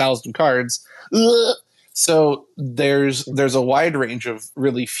gave them 1,000 cards. Ugh. So there's a wide range of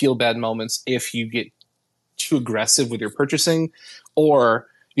really feel bad moments if you get too aggressive with your purchasing, or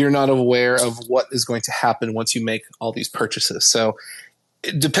you're not aware of what is going to happen once you make all these purchases. So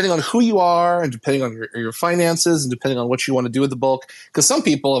depending on who you are and depending on your finances and depending on what you want to do with the bulk, because some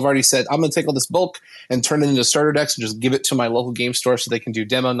people have already said, I'm going to take all this bulk and turn it into starter decks and just give it to my local game store so they can do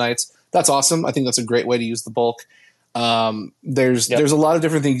demo nights. That's awesome. I think that's a great way to use the bulk. There's a lot of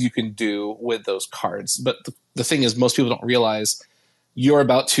different things you can do with those cards. But the thing is, most people don't realize you're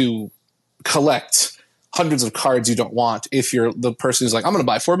about to collect hundreds of cards you don't want if you're the person who's like, I'm going to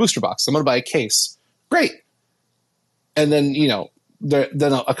buy 4 booster boxes. I'm going to buy a case. Great. And then,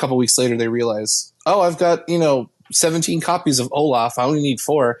 then a couple weeks later, they realize, oh, I've got, 17 copies of Olaf. I only need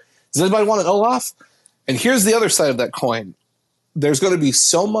 4. Does anybody want an Olaf? And here's the other side of that coin. There's going to be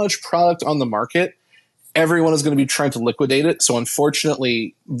so much product on the market. Everyone is going to be trying to liquidate it. So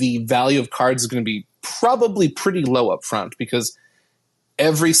unfortunately, the value of cards is going to be probably pretty low up front because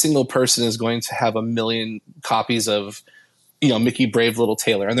every single person is going to have 1 million copies of Mickey Brave Little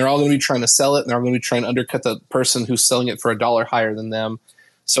Tailor, and they're all going to be trying to sell it, and they're all going to be trying to undercut the person who's selling it for $1 higher than them.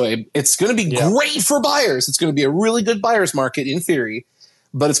 So it's going to be great for buyers. It's going to be a really good buyer's market in theory,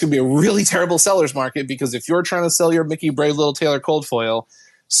 but it's going to be a really terrible seller's market because if you're trying to sell your Mickey Brave Little Tailor cold foil,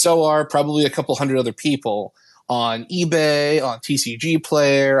 so are probably a couple hundred other people on eBay, on TCG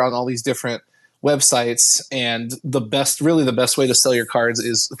Player, on all these different websites. And the best way to sell your cards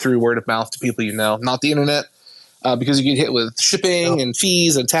is through word of mouth to people not the internet. Because you get hit with shipping and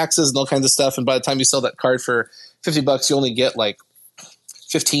fees and taxes and all kinds of stuff. And by the time you sell that card for $50, you only get like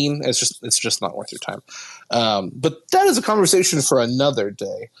 15. It's just not worth your time. But that is a conversation for another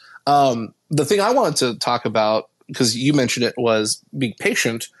day. The thing I wanted to talk about, because you mentioned it, was being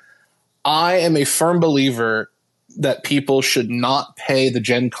patient. I am a firm believer that people should not pay the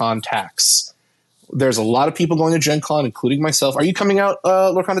Gen Con tax. There's a lot of people going to Gen Con, including myself. Are you coming out,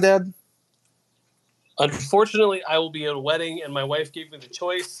 DisneyLorcanaDad? Unfortunately, I will be at a wedding, and my wife gave me the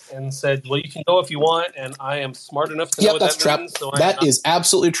choice and said, well, you can go if you want, and I am smart enough to know what that means. So that is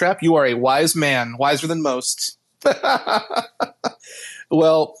absolutely a trap. You are a wise man, wiser than most.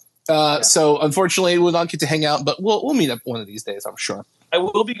 Well, so unfortunately, we'll not get to hang out, but we'll meet up one of these days, I'm sure. I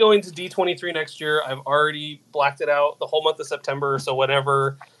will be going to D23 next year. I've already blacked it out the whole month of September, so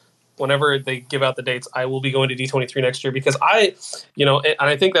whenever they give out the dates, I will be going to D23 next year because and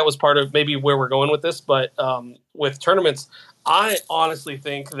I think that was part of maybe where we're going with this, but with tournaments, I honestly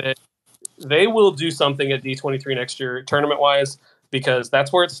think that they will do something at D23 next year, tournament-wise, because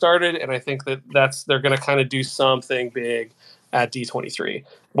that's where it started, and I think they're going to kind of do something big at D23,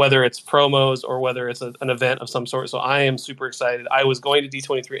 whether it's promos or whether it's an event of some sort. So I am super excited. I was going to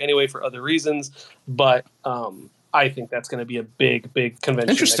D23 anyway for other reasons, but I think that's going to be a big, big convention.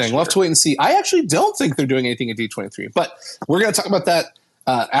 Interesting. We'll have to wait and see. I actually don't think they're doing anything at D23, but we're going to talk about that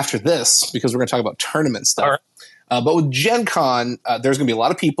after this because we're going to talk about tournament stuff. All right. But with Gen Con, there's going to be a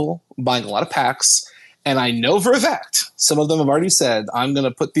lot of people buying a lot of packs, and I know for a fact some of them have already said, I'm going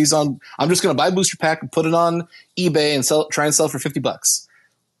to put these on. I'm just going to buy a booster pack and put it on eBay and try and sell it for $50.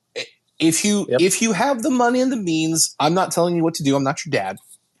 If you have the money and the means, I'm not telling you what to do. I'm not your dad.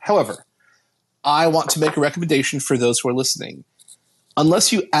 However, I want to make a recommendation for those who are listening.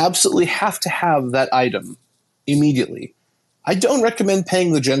 Unless you absolutely have to have that item immediately, I don't recommend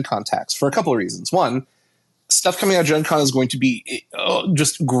paying the Gen Con tax for a couple of reasons. One, stuff coming out of Gen Con is going to be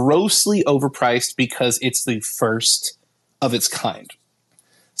just grossly overpriced because it's the first of its kind.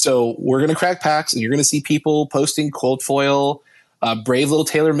 So we're going to crack packs, and you're going to see people posting cold foil, Brave Little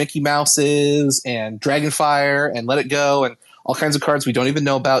Tailor Mickey Mouses, and Dragonfire, and Let It Go, and all kinds of cards we don't even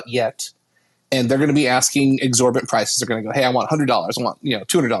know about yet. And they're going to be asking exorbitant prices. They're going to go, hey, I want $100. I want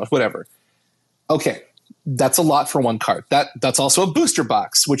 $200, whatever. Okay, that's a lot for one card. That's also a booster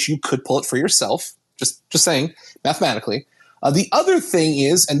box, which you could pull it for yourself. Just saying, mathematically. The other thing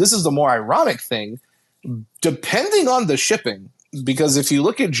is, and this is the more ironic thing, depending on the shipping, because if you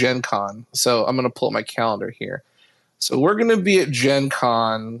look at Gen Con, so I'm going to pull up my calendar here. So we're going to be at Gen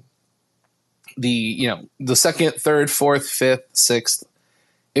Con the 2nd, 3rd, 4th, 5th, 6th.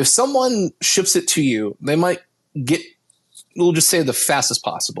 If someone ships it to you, they might get, we'll just say the fastest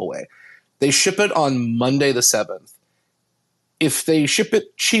possible way. They ship it on Monday the 7th. If they ship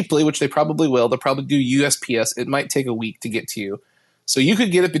it cheaply, which they probably will, they'll probably do USPS. It might take a week to get to you. So you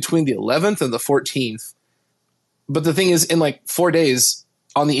could get it between the 11th and the 14th. But the thing is, in like 4 days,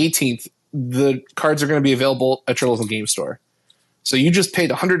 on the 18th, the cards are going to be available at your local game store. So you just paid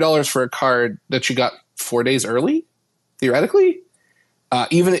 $100 for a card that you got 4 days early, theoretically.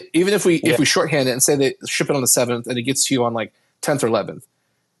 Even if we shorthand it and say they ship it on the 7th and it gets to you on like 10th or 11th,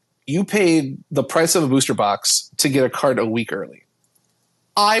 you paid the price of a booster box to get a card a week early.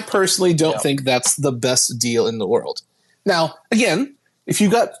 I personally don't think that's the best deal in the world. Now, again, if you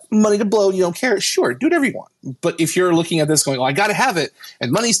got money to blow, you don't care, sure, do whatever you want. But if you're looking at this going, I got to have it,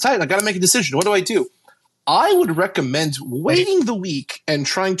 and money's tight, I got to make a decision. What do I do? I would recommend waiting the week and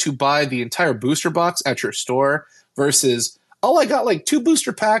trying to buy the entire booster box at your store versus, I got like 2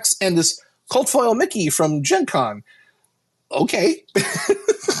 booster packs and this Colt Foil Mickey from Gen Con. Okay.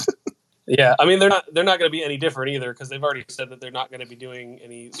 Yeah, I mean they're not going to be any different either because they've already said that they're not going to be doing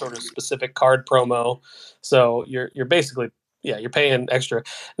any sort of specific card promo. So you're basically you're paying extra.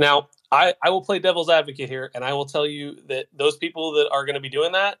 Now I will play devil's advocate here, and I will tell you that those people that are going to be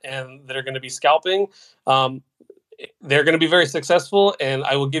doing that and that are going to be scalping, they're going to be very successful. And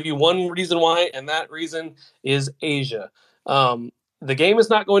I will give you one reason why, and that reason is Asia. The game is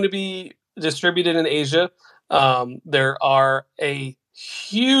not going to be distributed in Asia. There are a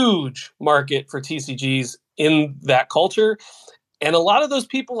huge market for TCGs in that culture. And a lot of those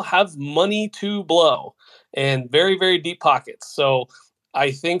people have money to blow and very, very deep pockets. So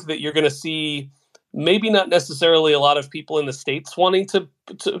I think that you're going to see maybe not necessarily a lot of people in the States wanting to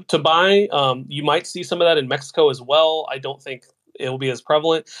buy. You might see some of that in Mexico as well. I don't think it will be as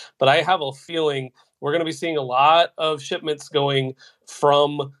prevalent, but I have a feeling we're going to be seeing a lot of shipments going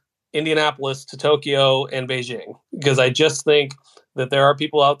from Indianapolis to Tokyo and Beijing, because I just think that there are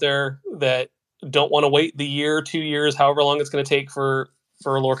people out there that don't want to wait the year, 2 years, however long it's going to take for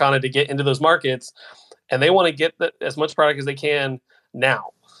Lorcana to get into those markets, and they want to get as much product as they can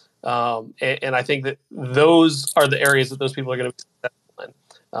now. And I think that those are the areas that those people are going to be successful in.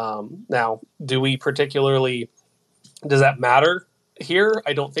 Now, does that matter here?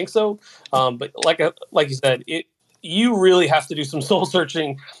 I don't think so. But like you said, you really have to do some soul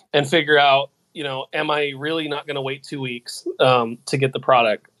searching and figure out, am I really not going to wait 2 weeks to get the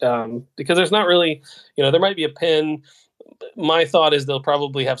product? Because there's not really, there might be a pin. My thought is they'll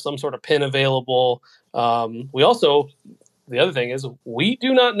probably have some sort of pin available. The other thing is we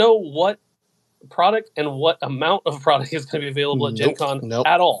do not know what product and what amount of product is going to be available at Gen Con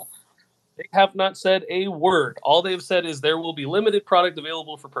at all. They have not said a word. All they've said is there will be limited product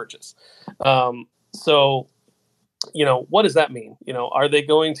available for purchase. So, what does that mean? Are they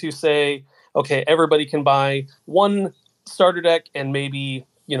going to say, okay, everybody can buy 1 starter deck and maybe,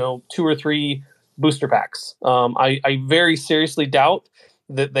 2 or 3 booster packs? I very seriously doubt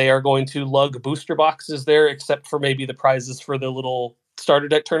that they are going to lug booster boxes there, except for maybe the prizes for the little starter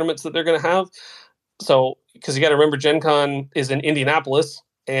deck tournaments that they're going to have. So, because you got to remember, Gen Con is in Indianapolis,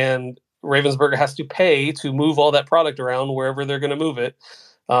 and Ravensburger has to pay to move all that product around wherever they're going to move it.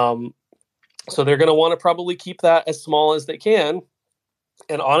 So they're going to want to probably keep that as small as they can.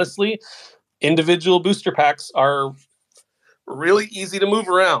 And honestly, individual booster packs are really easy to move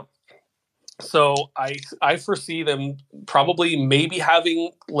around. So I foresee them probably maybe having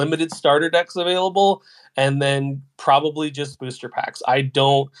limited starter decks available and then probably just booster packs.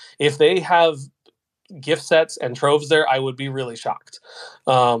 If they have gift sets and troves there, I would be really shocked.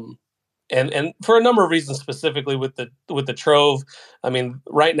 And for a number of reasons, specifically with the trove, I mean,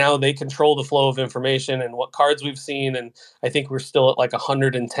 right now they control the flow of information and what cards we've seen, and I think we're still at like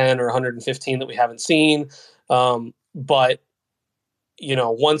 110 or 115 that we haven't seen. But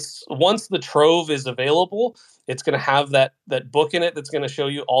once the trove is available, it's going to have that book in it that's going to show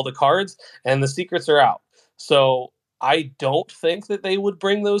you all the cards, and the secrets are out. So I don't think that they would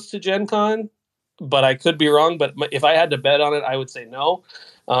bring those to Gen Con, but I could be wrong. But if I had to bet on it, I would say no.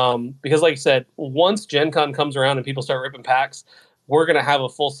 Because like I said, once Gen Con comes around and people start ripping packs, we're going to have a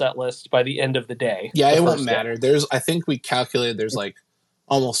full set list by the end of the day. Yeah, it won't matter. I think we calculated there's like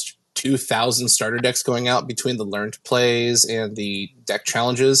almost 2,000 starter decks going out between the learned plays and the deck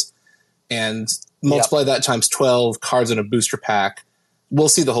challenges, and multiply that times 12 cards in a booster pack. We'll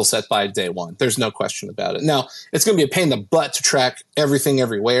see the whole set by day 1. There's no question about it. Now, it's going to be a pain in the butt to track everything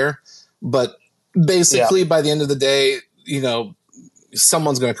everywhere, but basically by the end of the day,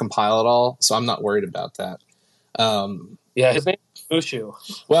 someone's going to compile it all, so I'm not worried about that. His name is Mushu.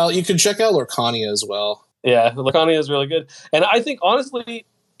 Well, you can check out Lorcania as well. Yeah, Lorcania is really good. And I think, honestly,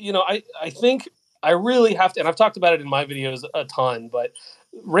 I think I really have to, and I've talked about it in my videos a ton, but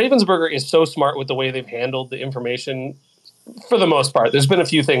Ravensburger is so smart with the way they've handled the information for the most part. There's been a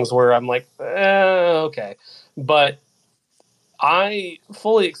few things where I'm like, okay. But I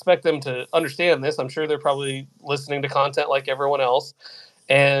fully expect them to understand this. I'm sure they're probably listening to content like everyone else,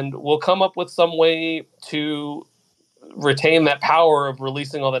 and will come up with some way to retain that power of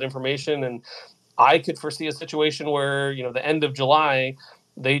releasing all that information. And I could foresee a situation where, the end of July,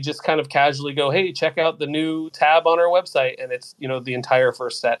 they just kind of casually go, hey, check out the new tab on our website. And it's, the entire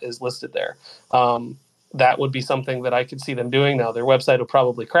first set is listed there. That would be something that I could see them doing. Now, their website will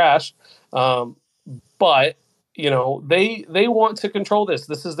probably crash. But they want to control this.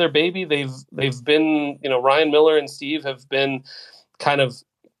 This is their baby. They've been, Ryan Miller and Steve have been kind of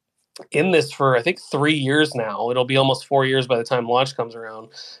in this for, I think, 3 years now. It'll be almost 4 years by the time launch comes around.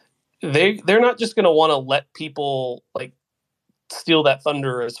 They're not just going to want to let people like steal that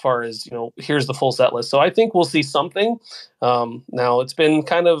thunder as far as, here's the full set list. So I think we'll see something. Now it's been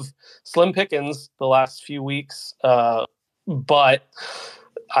kind of slim pickings the last few weeks, but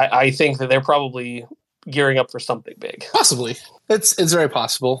I think that they're probably gearing up for something big. Possibly. It's very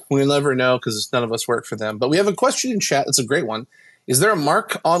possible. We'll never know because none of us work for them. But we have a question in chat. It's a great one. Is there a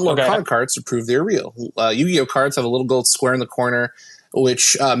mark on Lorcana cards to prove they're real? Yu-Gi-Oh cards have a little gold square in the corner,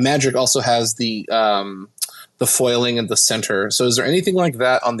 which Magic also has the foiling in the center. So is there anything like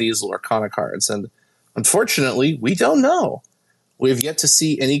that on these Lorcana cards? And unfortunately, we don't know. We've yet to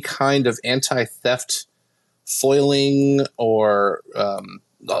see any kind of anti-theft foiling or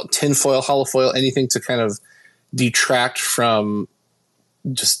tinfoil, holofoil, anything to kind of detract from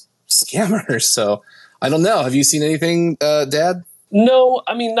just scammers. So I don't know. Have you seen anything, Dad? No,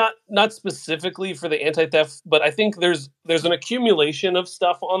 I mean, not specifically for the anti-theft, but I think there's an accumulation of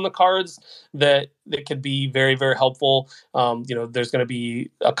stuff on the cards that could be very, very helpful. There's going to be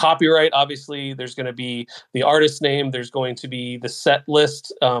a copyright, obviously. There's going to be the artist name. There's going to be the set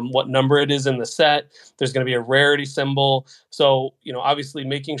list, what number it is in the set. There's going to be a rarity symbol. So, obviously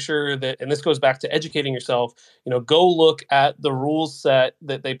making sure that, and this goes back to educating yourself, go look at the rules set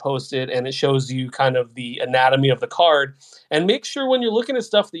that they posted, and it shows you kind of the anatomy of the card. And make sure when you're looking at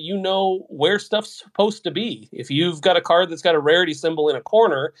stuff that you know where stuff's supposed to be. If you've got a card that's got a rarity symbol in a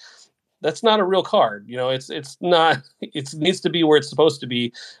corner, that's not a real card. It's not. It needs to be where it's supposed to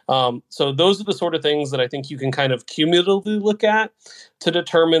be. So those are the sort of things that I think you can kind of cumulatively look at to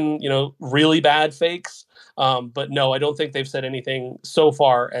determine, really bad fakes. But no, I don't think they've said anything so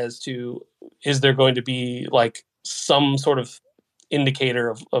far as to, is there going to be like some sort of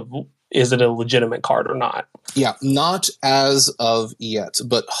indicator of is it a legitimate card or not? Yeah, not as of yet,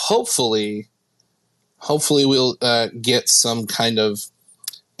 but hopefully we'll get some kind of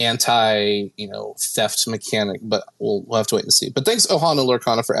theft mechanic, but we'll have to wait and see. But thanks, Ohana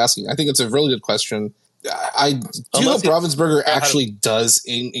Lorcana, for asking. I think it's a really good question. I do hope Ravensburger actually does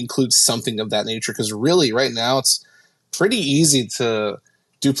include something of that nature, because really right now it's pretty easy to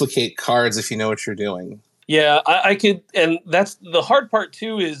duplicate cards if you know what you're doing. Yeah, I could, and that's the hard part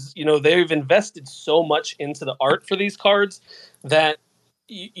too, is, they've invested so much into the art for these cards that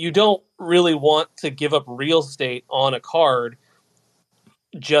you don't really want to give up real estate on a card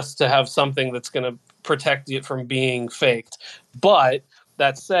just to have something that's going to protect it from being faked. But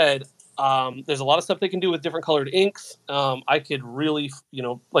that said, there's a lot of stuff they can do with different colored inks. I could really,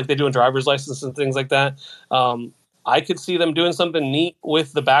 like they do in driver's license and things like that. I could see them doing something neat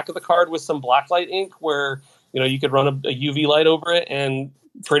with the back of the card with some blacklight ink where, you could run a UV light over it and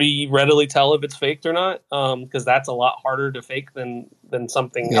pretty readily tell if it's faked or not. Because that's a lot harder to fake than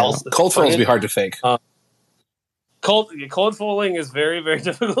something else. Cold foils be hard to fake. Cold foiling is very, very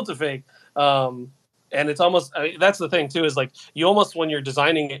difficult to fake. And it's almost, that's the thing too, is like you almost, when you're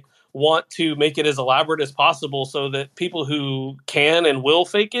designing it, want to make it as elaborate as possible so that people who can and will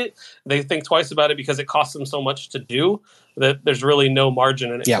fake it, they think twice about it because it costs them so much to do that there's really no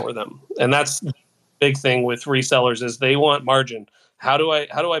margin in it for them. And that's the big thing with resellers, is they want margin. How do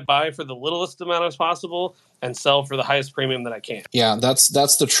I buy for the littlest amount as possible and sell for the highest premium that I can? Yeah, that's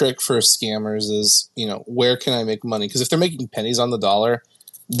the trick for scammers is, where can I make money? Because if they're making pennies on the dollar,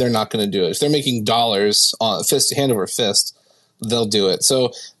 they're not going to do it. If they're making dollars on hand over fist, they'll do it.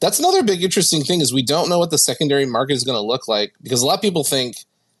 So that's another big interesting thing, is we don't know what the secondary market is going to look like, because a lot of people think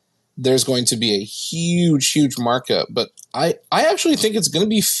there's going to be a huge, huge markup. But I actually think it's going to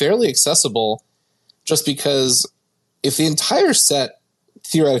be fairly accessible, just because if the entire set,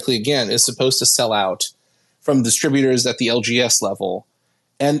 theoretically, again, is supposed to sell out from distributors at the LGS level,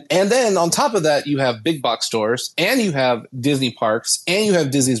 and then on top of that, you have big box stores, and you have Disney parks, and you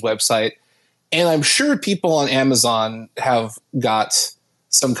have Disney's website, and I'm sure people on Amazon have got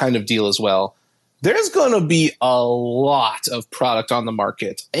some kind of deal as well. There's going to be a lot of product on the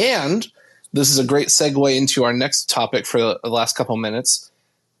market. And this is a great segue into our next topic for the last couple minutes.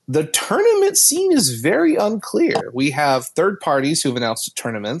 The tournament scene is very unclear. We have third parties who've announced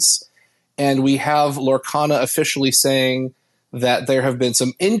tournaments, and we have Lorcana officially saying that there have been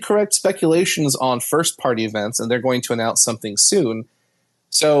some incorrect speculations on first-party events, and they're going to announce something soon.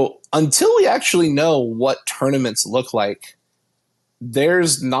 So until we actually know what tournaments look like,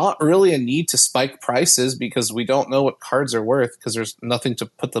 there's not really a need to spike prices, because we don't know what cards are worth, because there's nothing to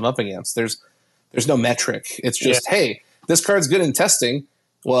put them up against. There's no metric. It's just, hey, this card's good in testing.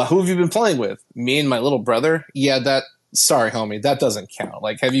 Well, who have you been playing with? Me and my little brother? Yeah, sorry, homie, that doesn't count.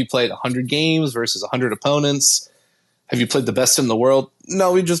 Like, have you played 100 games versus 100 opponents? Have you played the best in the world?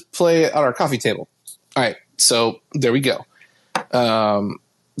 No, we just play at our coffee table. All right, so there we go.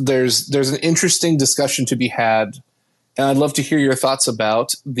 There's an interesting discussion to be had, and I'd love to hear your thoughts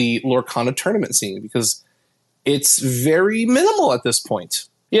about the Lorcana tournament scene, because it's very minimal at this point.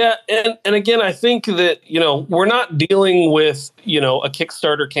 Yeah, and again, I think that, we're not dealing with, a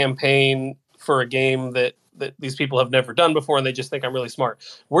Kickstarter campaign for a game that these people have never done before and they just think I'm really smart.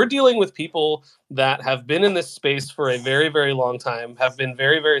 We're dealing with people that have been in this space for a very, very long time, have been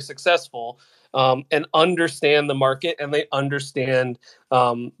very, very successful, and understand the market, and they understand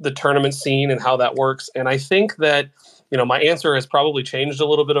the tournament scene and how that works. And I think that, my answer has probably changed a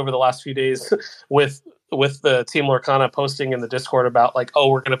little bit over the last few days with the Team Lorcana posting in the Discord about like, oh,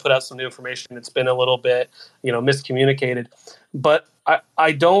 we're going to put out some new information. It's been a little bit, miscommunicated. But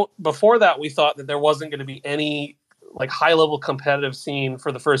I don't, before that, we thought that there wasn't going to be any like high level competitive scene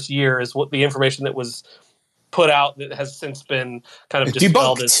for the first year, is what the information that was put out that has since been kind of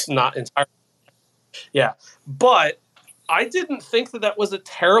dispelled as not entirely. Yeah. But I didn't think that was a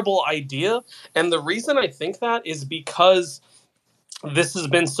terrible idea. And the reason I think that is because this has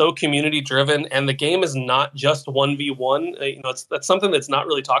been so community driven, and the game is not just 1v1. That's something that's not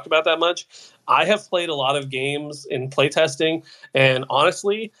really talked about that much. I have played a lot of games in playtesting, and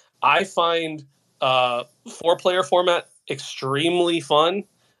honestly, I find 4-player format extremely fun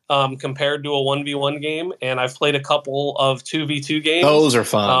compared to a 1v1 game. And I've played a couple of 2v2 games. Those are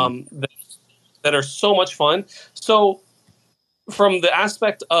fun. That are so much fun. So from the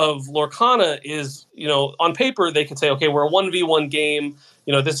aspect of Lorcana is, on paper, they could say, okay, we're a 1v1 game.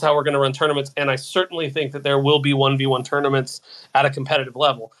 This is how we're going to run tournaments. And I certainly think that there will be 1v1 tournaments at a competitive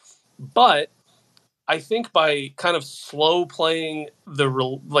level. But I think by kind of slow playing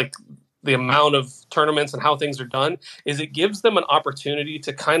the amount of tournaments and how things are done, is it gives them an opportunity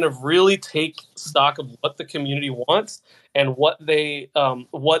to kind of really take stock of what the community wants and what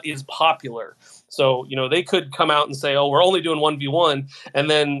is popular. So, they could come out and say, oh, we're only doing 1v1. And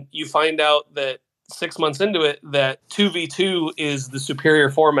then you find out that 6 months into it, that 2v2 is the superior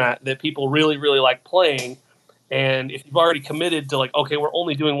format that people really, really like playing. And if you've already committed to like, okay, we're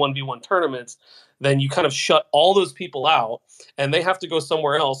only doing 1v1 tournaments, then you kind of shut all those people out, and they have to go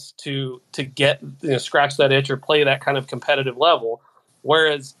somewhere else to get, scratch that itch or play that kind of competitive level.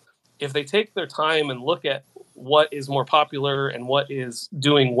 Whereas if they take their time and look at what is more popular and what is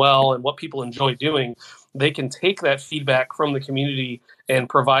doing well and what people enjoy doing, they can take that feedback from the community and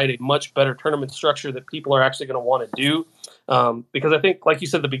provide a much better tournament structure that people are actually going to want to do. Because I think, like you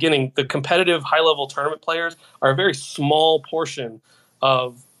said at the beginning, the competitive high-level tournament players are a very small portion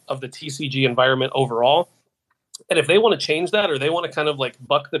of the TCG environment overall. And if they want to change that, or they want to kind of like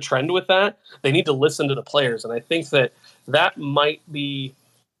buck the trend with that, they need to listen to the players. And I think that might be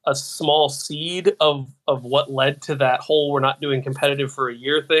a small seed of what led to that whole we're not doing competitive for a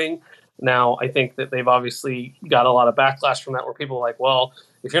year thing. Now, I think that they've obviously got a lot of backlash from that, where people are like, well,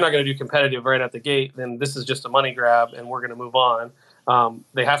 if you're not going to do competitive right out the gate, then this is just a money grab and we're going to move on.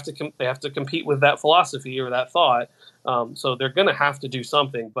 They have to compete with that philosophy or that thought. So they're going to have to do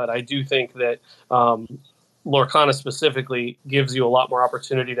something. But I do think that Lorcana specifically gives you a lot more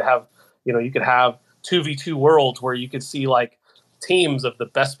opportunity to have, you could have 2v2 worlds where you could see like teams of the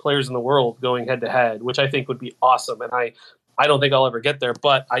best players in the world going head to head, which I think would be awesome. And I don't think I'll ever get there,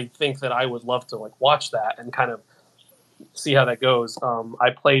 but I think that I would love to like watch that and kind of see how that goes.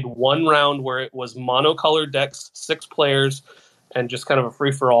 I played one round where it was monocolored decks, 6 players, and just kind of a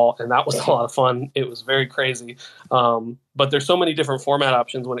free-for-all, and that was a lot of fun. It was very crazy. But there's so many different format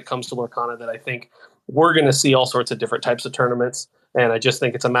options when it comes to Lorcana that I think we're going to see all sorts of different types of tournaments, and I just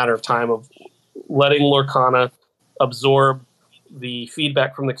think it's a matter of time of letting Lorcana absorb the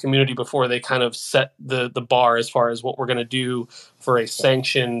feedback from the community before they kind of set the bar as far as what we're going to do for a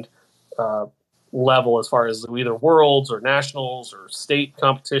sanctioned level, as far as either worlds or nationals or state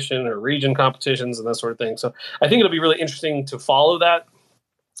competition or region competitions and that sort of thing. So I think it'll be really interesting to follow that.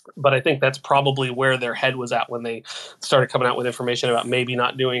 But I think that's probably where their head was at when they started coming out with information about maybe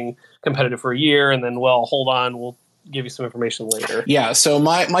not doing competitive for a year, and then, well, hold on, we'll give you some information later. Yeah, so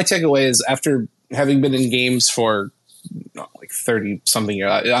my takeaway is, after having been in games for like 30-something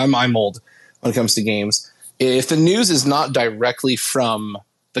years, I'm old when it comes to games. If the news is not directly from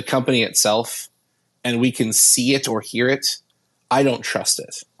the company itself and we can see it or hear it, I don't trust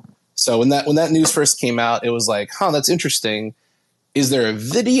it. So when that news first came out, it was like, that's interesting. Is there a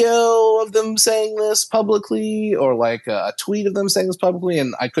video of them saying this publicly, or like a tweet of them saying this publicly?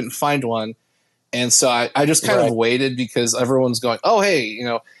 And I couldn't find one. And so I just kind of waited because everyone's going, oh, hey, you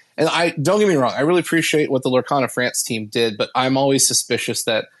know, and I don't get me wrong. I really appreciate what the Lorcana France team did, but I'm always suspicious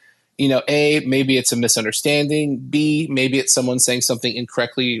that, you know, A, maybe it's a misunderstanding. B, maybe it's someone saying something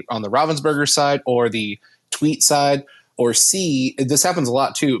incorrectly on the Ravensburger side or the tweet side. Or C, this happens a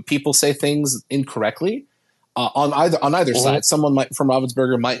lot too. People say things incorrectly on either side. Someone from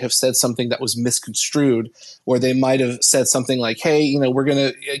Ravensburger might have said something that was misconstrued, or they might have said something like, hey, you know, we're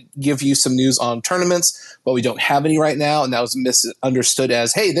going to give you some news on tournaments, but we don't have any right now. And that was misunderstood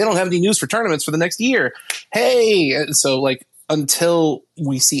as, hey, they don't have any news for tournaments for the next year. Hey. And so like, until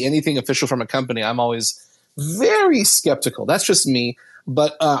we see anything official from a company, I'm always very skeptical. That's just me.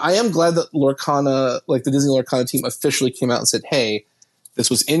 But I am glad that Lorcana, like the Disney Lorcana team, officially came out and said, hey, this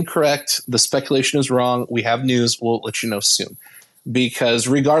was incorrect. The speculation is wrong. We have news. We'll let you know soon. Because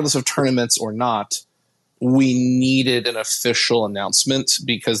regardless of tournaments or not, we needed an official announcement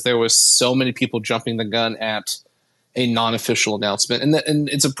because there was so many people jumping the gun at a non-official announcement. And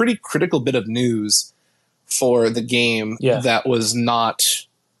it's a pretty critical bit of news for the game that was not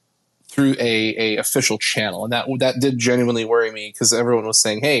through a official channel. And that did genuinely worry me because everyone was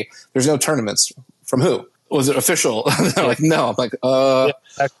saying, hey, there's no tournaments. From who? Was it official? They're like, no. I'm like,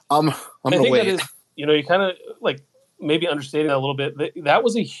 I'm going to wait. That is, you know, you kind of like maybe understanding that a little bit. That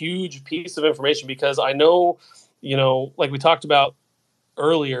was a huge piece of information because I know, you know, like we talked about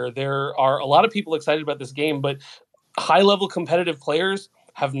earlier, there are a lot of people excited about this game, but high-level competitive players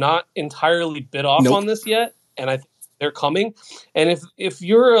have not entirely bit off on this yet. And I think they're coming. And if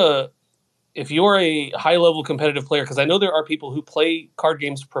you're a high-level competitive player, because I know there are people who play card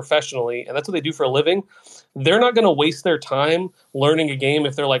games professionally, and that's what they do for a living, they're not going to waste their time learning a game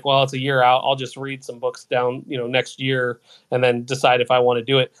if they're like, well, it's a year out. I'll just read some books down, you know, next year and then decide if I want to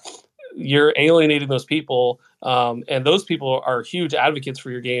do it. You're alienating those people, and those people are huge advocates for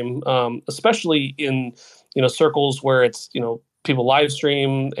your game, especially in, you know, circles where it's, you know, people live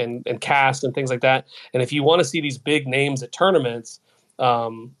stream and cast and things like that. And if you want to see these big names at tournaments,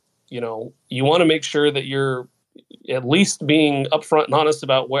 you know, you want to make sure that you're at least being upfront and honest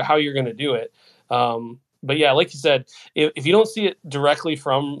about how you're going to do it. But yeah, like you said, if you don't see it directly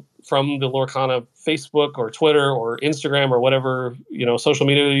from the Lorcana Facebook or Twitter or Instagram or whatever, you know, social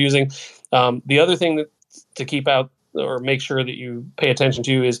media they're using, the other thing to keep out or make sure that you pay attention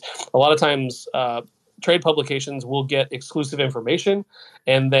to is a lot of times trade publications will get exclusive information,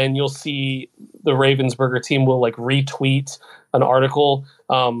 and then you'll see the Ravensburger team will like retweet an article.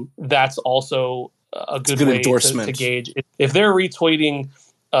 That's also a good way to gauge if they're retweeting,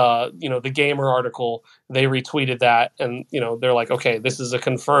 you know, the Gamer article. They retweeted that, and you know they're like, okay, this is a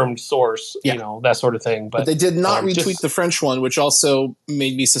confirmed source. You know, that sort of thing. But they did not retweet the French one, which also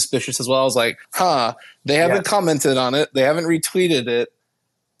made me suspicious as well. I was like, they haven't commented on it. They haven't retweeted it.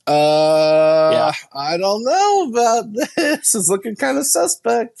 I don't know about this. It's looking kind of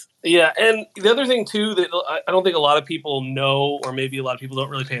suspect. Yeah, and the other thing, too, that I don't think a lot of people know, or maybe a lot of people don't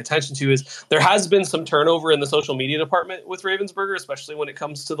really pay attention to, is there has been some turnover in the social media department with Ravensburger, especially when it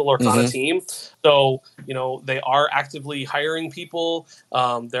comes to the Lorcana team. So, you know, they are actively hiring people.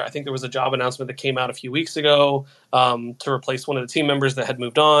 I think there was a job announcement that came out a few weeks ago to replace one of the team members that had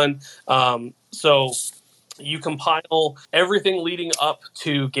moved on. So you compile everything leading up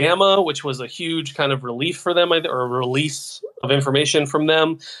to Gamma, which was a huge kind of relief for them, or a release of information from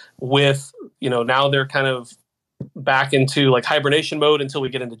them, with, you know, now they're kind of back into like hibernation mode until we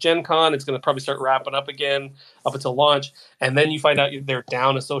get into Gen Con. It's going to probably start wrapping up again up until launch. And then you find out they're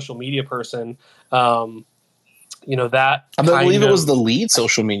down a social media person. You know, that I believe it was the lead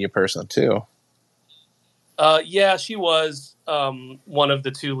social media person too. Yeah, she was one of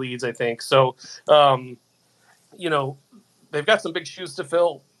the two leads, I think. So, you know, they've got some big shoes to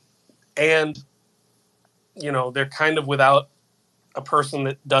fill, and, you know, they're kind of without a person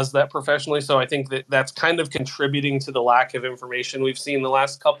that does that professionally. So I think that that's kind of contributing to the lack of information we've seen the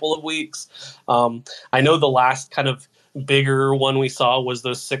last couple of weeks. I know the last kind of bigger one we saw was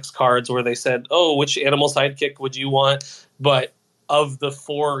those 6 cards where they said, oh, which animal sidekick would you want? But of the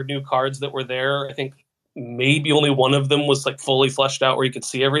 4 new cards that were there, I think maybe only one of them was like fully fleshed out where you could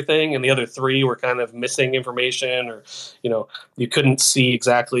see everything, and the other 3 were kind of missing information, or, you know, you couldn't see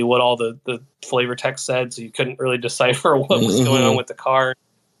exactly what all the flavor text said, so you couldn't really decipher what was going on with the card.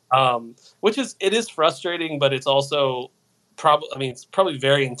 Which is frustrating, but it's also it's probably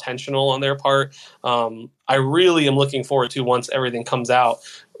very intentional on their part. I really am looking forward to, once everything comes out,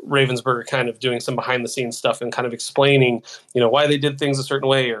 Ravensburger kind of doing some behind the scenes stuff and kind of explaining, you know, why they did things a certain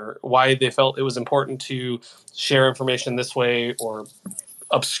way, or why they felt it was important to share information this way, or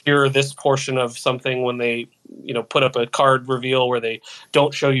obscure this portion of something when they, put up a card reveal where they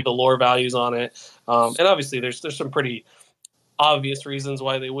don't show you the lore values on it. And obviously there's some pretty obvious reasons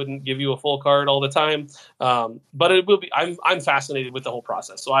why they wouldn't give you a full card all the time. But it will be, I'm fascinated with the whole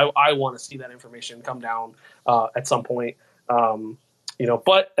process. So I want to see that information come down at some point.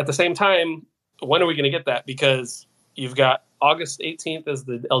 But at the same time, when are we going to get that? Because you've got August 18th as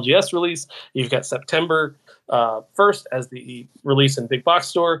the LGS release. You've got September 1st as the release in Big Box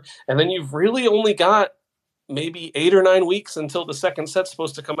Store. And then you've really only got maybe 8 or 9 weeks until the second set's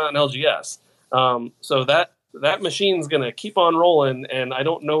supposed to come out in LGS. So that machine's going to keep on rolling. And I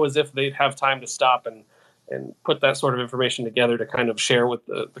don't know as if they'd have time to stop and put that sort of information together to kind of share with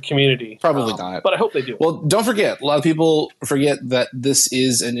the community. Probably not. But I hope they do. Well, don't forget, a lot of people forget that this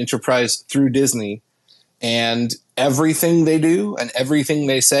is an enterprise through Disney, and everything they do and everything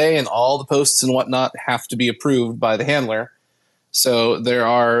they say and all the posts and whatnot have to be approved by the handler. So there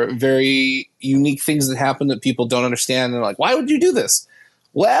are very unique things that happen that people don't understand. They're like, why would you do this?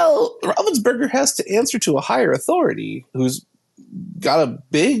 Well, Ravensburger has to answer to a higher authority who's got a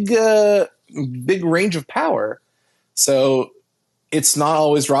big range of power. So it's not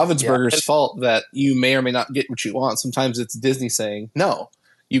always Ravensburger's fault that you may or may not get what you want. Sometimes it's Disney saying, no,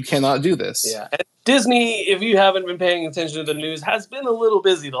 you cannot do this. Yeah. And Disney, if you haven't been paying attention to the news, has been a little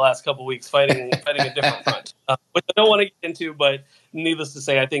busy the last couple of weeks fighting a different front, which I don't want to get into, but needless to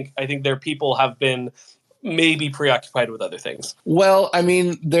say, I think their people have been maybe preoccupied with other things. Well, I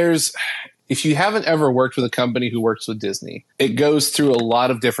mean, if you haven't ever worked with a company who works with Disney, it goes through a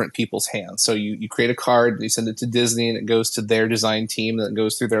lot of different people's hands. So you create a card, and you send it to Disney, and it goes to their design team, then it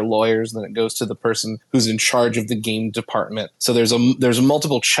goes through their lawyers, and then it goes to the person who's in charge of the game department. So there's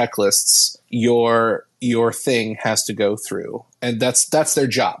multiple checklists your thing has to go through, and that's their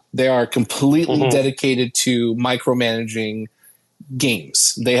job. They are completely dedicated to micromanaging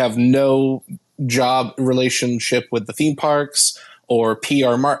games. They have no job relationship with the theme parks or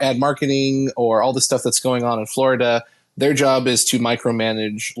PR ad marketing or all the stuff that's going on in Florida. Their job is to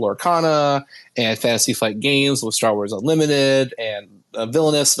micromanage Lorcana and Fantasy Flight Games with Star Wars Unlimited and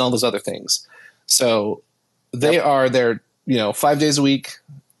Villainous and all those other things. So they are there, 5 days a week.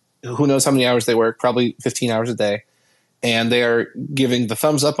 Who knows how many hours they work? Probably 15 hours a day. And they are giving the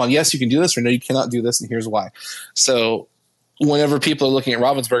thumbs up on, yes, you can do this, or no, you cannot do this, and here's why. So whenever people are looking at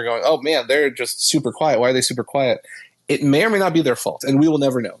Ravensburger going, oh man, they're just super quiet. Why are they super quiet? It may or may not be their fault, and we will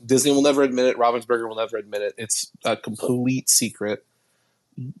never know. Disney will never admit it. Ravensburger will never admit it. It's a complete secret.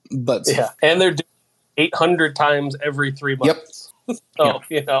 But yeah, and they're doing 800 times every 3 months. Yep. So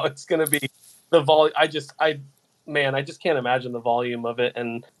it's going to be the volume. I just can't imagine the volume of it,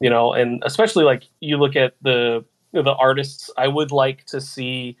 and and especially like you look at the artists. I would like to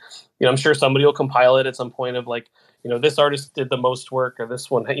see. I'm sure somebody will compile it at some point of like, this artist did the most work, or this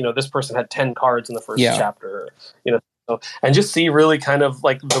one, this person had 10 cards in the first chapter, and just see really kind of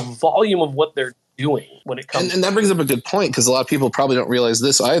like the volume of what they're doing when it comes. And that brings up a good point, because a lot of people probably don't realize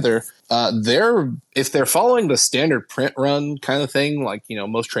this either. If they're following the standard print run kind of thing, like,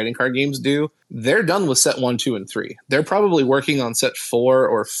 most trading card games do, they're done with set 1, 2, and 3. They're probably working on set 4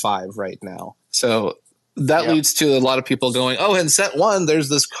 or 5 right now. So that leads to a lot of people going, oh, in set 1, there's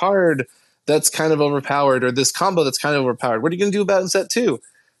this card that's kind of overpowered, or this combo that's kind of overpowered. What are you going to do about it in set 2?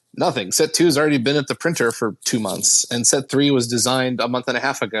 Nothing. Set 2 has already been at the printer for 2 months, and set 3 was designed a month and a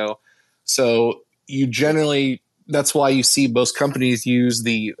half ago. So you generally, that's why you see most companies use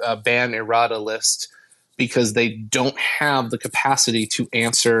the ban errata list, because they don't have the capacity to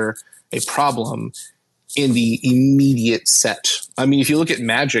answer a problem in the immediate set. I mean, if you look at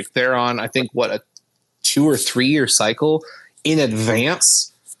Magic, they're on, I think, a 2 or 3 year cycle in advance.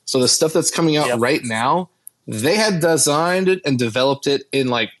 So the stuff that's coming out right now, they had designed it and developed it in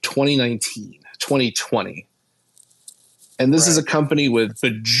like 2019, 2020. And this is a company with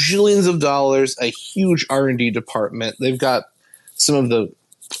bajillions of dollars, a huge R&D department. They've got some of the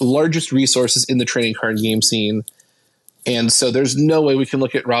largest resources in the trading card game scene. And so there's no way we can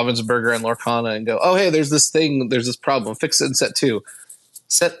look at Ravensburger and Lorcana and go, oh, hey, there's this thing, there's this problem. Fix it in set 2.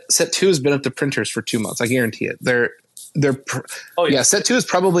 Set 2 has been at the printers for 2 months. I guarantee it. Set 2 is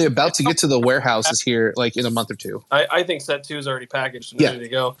probably about to get to the warehouses here, like in a month or two. I think set 2 is already packaged and ready to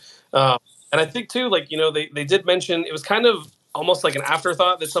go. And I think too, like, they did mention, it was kind of almost like an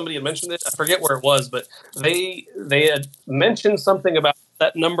afterthought that somebody had mentioned it. I forget where it was, but they had mentioned something about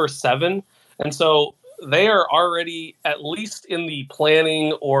set number 7. And so they are already at least in the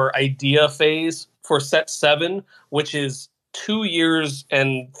planning or idea phase for set 7, which is 2 years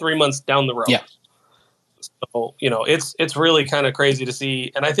and 3 months down the road. Yeah. So, it's really kind of crazy to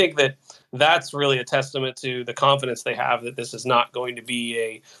see. And I think that that's really a testament to the confidence they have that this is not going to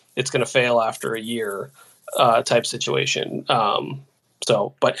be it's going to fail after a year type situation.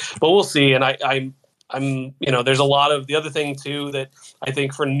 But we'll see. And I'm there's a lot of the other thing too that I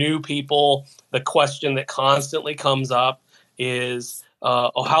think for new people, the question that constantly comes up is,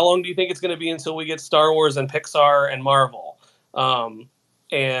 how long do you think it's going to be until we get Star Wars and Pixar and Marvel?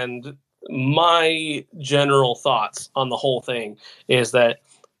 And my general thoughts on the whole thing is that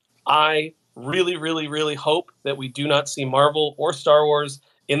I really, really, really hope that we do not see Marvel or Star Wars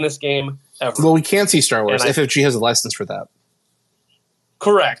in this game ever. Well, we can see Star Wars. FFG has a license for that.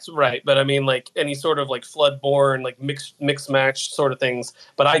 Correct, right. But I mean, like any sort of like Floodborne, like mix match sort of things.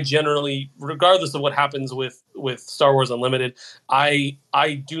 But I generally, regardless of what happens with Star Wars Unlimited, I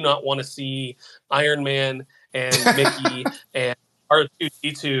do not want to see Iron Man and Mickey and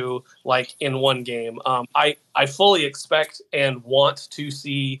R2-D2 like in one game. I fully expect and want to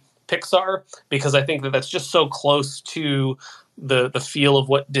see Pixar because I think that that's just so close to the feel of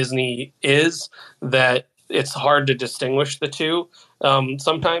what Disney is that it's hard to distinguish the two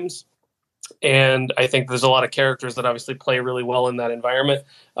sometimes. And I think there's a lot of characters that obviously play really well in that environment.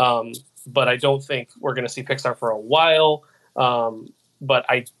 But I don't think we're going to see Pixar for a while. But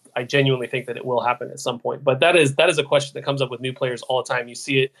I genuinely think that it will happen at some point. But that is a question that comes up with new players all the time. You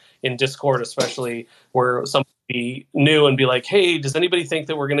see it in Discord, especially where somebody be new and be like, hey, does anybody think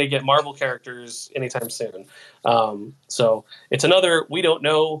that we're going to get Marvel characters anytime soon? So it's another, we don't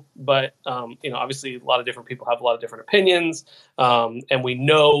know, but obviously a lot of different people have a lot of different opinions. And we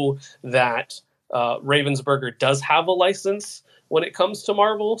know that Ravensburger does have a license when it comes to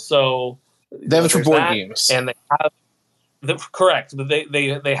Marvel. So they have it for board games. And they have correct.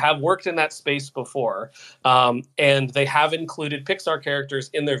 They have worked in that space before, and they have included Pixar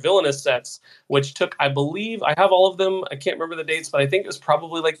characters in their villainous sets, which took, I believe, I have all of them. I can't remember the dates, but I think it was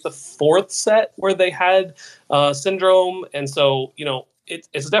probably like the fourth set where they had Syndrome. And so,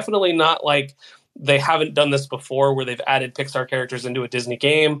 it's definitely not like they haven't done this before where they've added Pixar characters into a Disney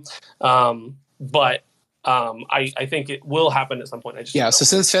game. But I think it will happen at some point. So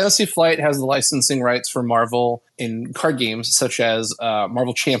since Fantasy Flight has the licensing rights for Marvel in card games such as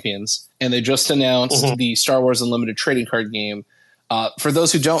Marvel Champions, and they just announced the Star Wars Unlimited trading card game. For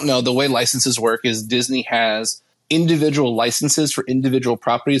those who don't know, the way licenses work is Disney has individual licenses for individual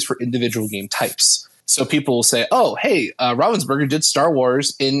properties for individual game types. So people will say, oh, hey, Ravensburger did Star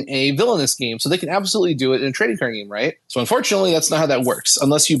Wars in a villainous game, so they can absolutely do it in a trading card game, right? So unfortunately, that's not how that works.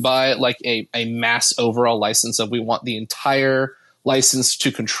 Unless you buy like a mass overall license of we want the entire license to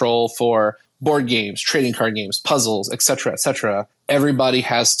control for board games, trading card games, puzzles, etc., etc. Everybody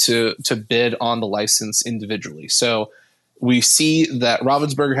has to bid on the license individually. So we see that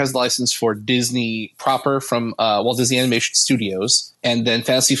Ravensburger has the license for Disney proper from Walt Disney Animation Studios. And then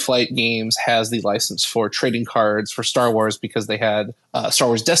Fantasy Flight Games has the license for trading cards for Star Wars because they had Star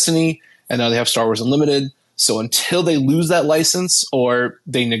Wars Destiny, and now they have Star Wars Unlimited. So until they lose that license or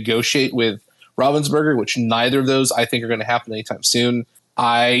they negotiate with Ravensburger, which neither of those I think are going to happen anytime soon,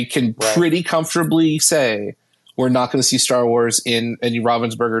 I can pretty comfortably say we're not going to see Star Wars in any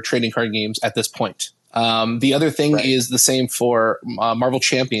Ravensburger trading card games at this point. The other thing is the same for Marvel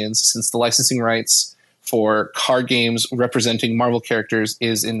Champions, since the licensing rights for card games representing Marvel characters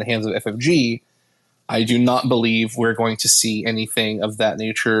is in the hands of FFG. I do not believe we're going to see anything of that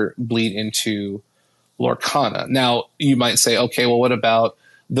nature bleed into Lorcana. Now, you might say, okay, well, what about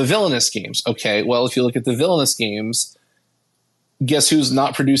the villainous games? Okay, well, if you look at the villainous games, guess who's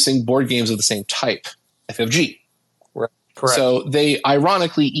not producing board games of the same type? FFG. Correct. So they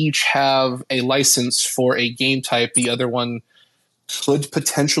ironically each have a license for a game type the other one could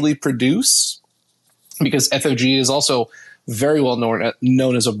potentially produce, because FFG is also very well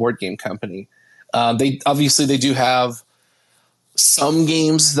known as a board game company. They do have some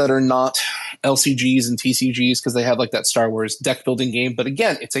games that are not LCGs and TCGs because they have like that Star Wars deck building game. But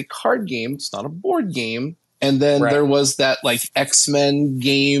again, it's a card game. It's not a board game. And then there was that like X-Men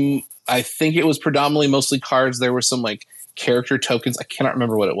game. I think it was predominantly mostly cards. There were some like character tokens. I cannot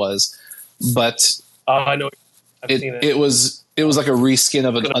remember what it was, but I know I've seen it. It was like a reskin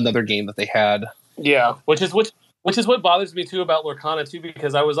of another game that they had. Yeah, which is what bothers me too about Lorcana too,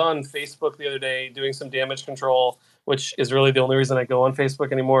 because I was on Facebook the other day doing some damage control, which is really the only reason I go on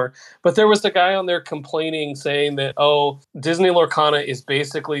Facebook anymore. But there was a guy on there complaining, saying that, oh, Disney Lorcana is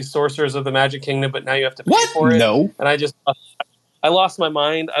basically Sorcerers of the Magic Kingdom, but now you have to pay for it. No. And I lost my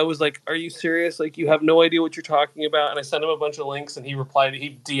mind. I was like, are you serious? Like, you have no idea what you're talking about. And I sent him a bunch of links, and he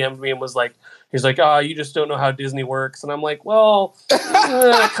DM'd me and was like, he's like, you just don't know how Disney works. And I'm like, well,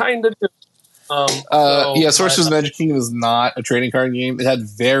 kind of do. Sorcerer's Magic Kingdom is not a trading card game. It had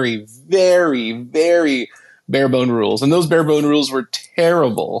very, very, very bare bone rules, and those bare bone rules were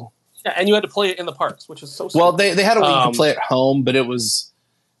terrible. Yeah, and you had to play it in the parks, which is so stupid. Well, they had a way you could play at home, but it was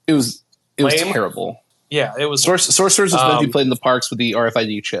terrible. Yeah, it was. Sorcerers was meant to be played in the parks with the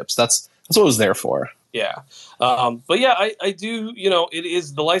RFID chips. That's what it was there for. Yeah, but yeah, I do. It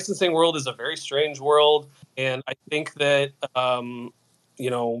is, the licensing world is a very strange world, and I think that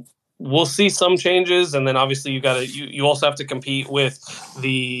we'll see some changes, and then obviously you also have to compete with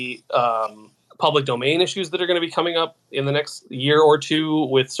the public domain issues that are going to be coming up in the next year or two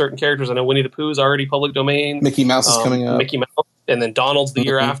with certain characters. I know Winnie the Pooh is already public domain. Mickey Mouse is coming up. Mickey Mouse, and then Donald's the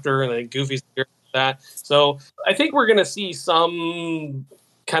year after, and then Goofy's the year after that. So I think we're going to see some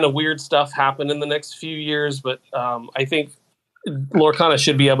kind of weird stuff happen in the next few years, but I think Lorcana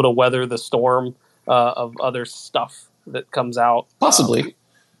should be able to weather the storm of other stuff that comes out. Possibly.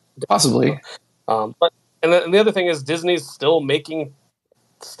 But the other thing is Disney's still making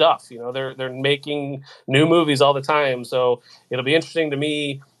stuff. They're making new movies all the time, so it'll be interesting to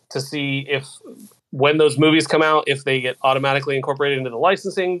me to see if, when those movies come out, if they get automatically incorporated into the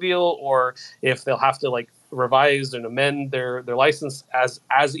licensing deal, or if they'll have to revise and amend their license as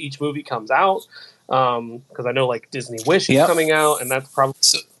each movie comes out. Because I know Disney Wish is coming out, and that's probably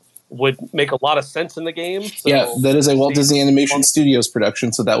would make a lot of sense in the game. So yeah, that is a Walt Disney Animation Studios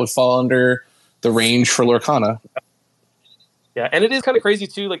production, so that would fall under the range for Lorcana. Yeah, and it is kind of crazy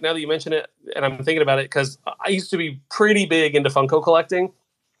too, now that you mention it, and I'm thinking about it, because I used to be pretty big into Funko collecting.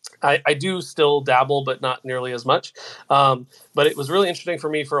 I do still dabble, but not nearly as much. But it was really interesting for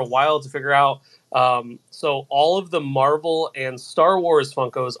me for a while to figure out. So all of the Marvel and Star Wars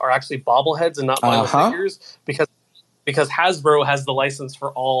Funkos are actually bobbleheads and not vinyl figures, because Hasbro has the license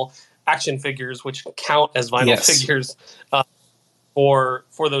for all action figures, which count as vinyl figures for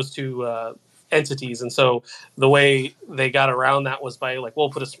those two entities. And so the way they got around that was by we'll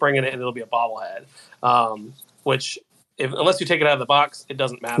put a spring in it and it'll be a bobblehead, which unless you take it out of the box, it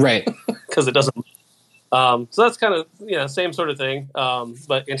doesn't matter, right? Because it doesn't. So that's kind of same sort of thing,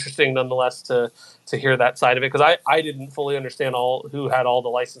 but interesting nonetheless to hear that side of it, because I didn't fully understand who had all the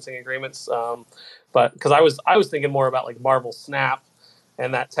licensing agreements, but because I was thinking more about Marvel Snap,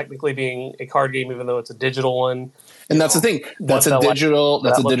 and that technically being a card game even though it's a digital one. And that's the thing. That's a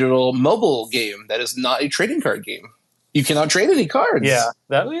digital mobile game. That is not a trading card game. You cannot trade any cards. Yeah,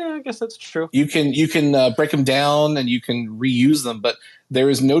 I guess that's true. You can break them down and you can reuse them, but there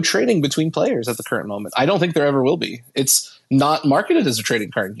is no trading between players at the current moment. I don't think there ever will be. It's not marketed as a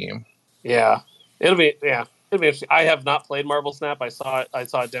trading card game. Yeah, it'll be interesting. I have not played Marvel Snap. I saw it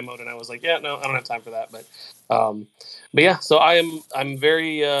demoed, and I was like, yeah, no, I don't have time for that. But yeah, so I'm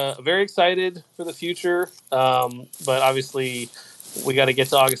very very excited for the future. But obviously, we got to get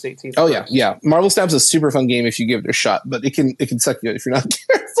to August 18th. Oh yeah. Marvel Snap's a super fun game if you give it a shot, but it can suck you in if you're not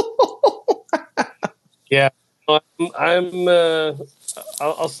careful. Yeah,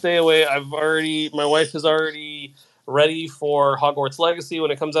 I'll stay away. My wife is already ready for Hogwarts Legacy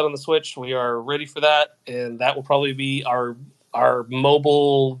when it comes out on the Switch. We are ready for that, and that will probably be our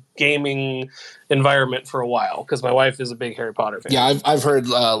mobile gaming environment for a while, because my wife is a big Harry Potter fan. Yeah, I've heard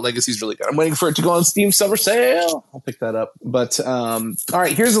Legacy's really good. I'm waiting for it to go on Steam Summer Sale. I'll pick that up. But all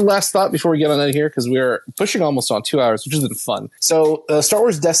right, here's the last thought before we get on out of here, because we're pushing almost on 2 hours, which has been fun. So Star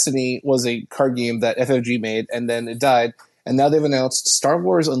Wars Destiny was a card game that FFG made, and then it died. And now they've announced Star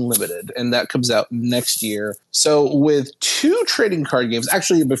Wars Unlimited, and that comes out next year. So with 2 trading card games,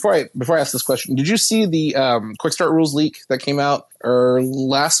 actually, before I ask this question, did you see the Quick Start Rules leak that came out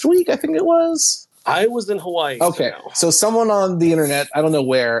last week? I think it was. I was in Hawaii. Okay, so someone on the internet, I don't know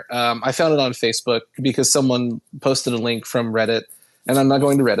where, I found it on Facebook because someone posted a link from Reddit, and I'm not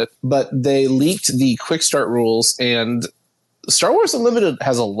going to Reddit, but they leaked the Quick Start Rules, and Star Wars Unlimited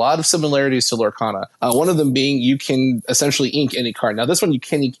has a lot of similarities to Lorcana. One of them being you can essentially ink any card. Now, this one you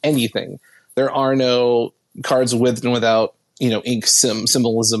can ink anything. There are no cards with and without ink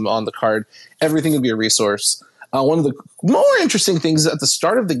symbolism on the card. Everything can be a resource. One of the more interesting things is at the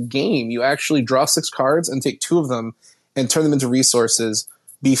start of the game, you actually draw 6 cards and take 2 of them and turn them into resources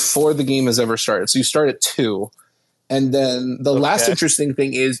before the game has ever started. So you start at 2. And then the last interesting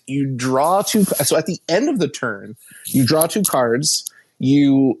thing is you draw 2. So at the end of the turn, you draw 2 cards.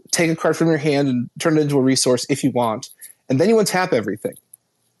 You take a card from your hand and turn it into a resource if you want. And then you untap everything.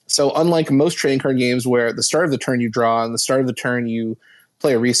 So unlike most trading card games where at the start of the turn you draw and the start of the turn you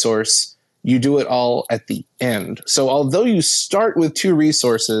play a resource, you do it all at the end. So although you start with 2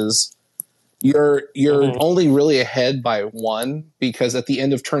 resources, you're only really ahead by 1, because at the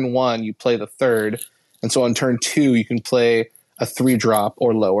end of turn 1 you play the 3rd. And so on turn 2, you can play a 3-drop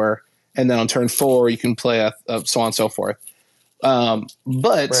or lower. and then on turn 4 you can play a so on and so forth.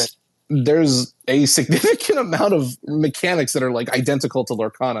 But there's a significant amount of mechanics that are like identical to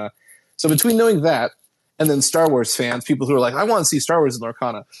Lorcana. So between knowing that and then Star Wars fans, people who are like, I want to see Star Wars in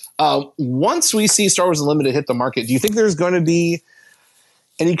Lorcana. Once we see Star Wars Unlimited hit the market, do you think there's going to be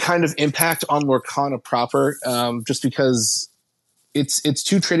any kind of impact on Lorcana proper? Just because it's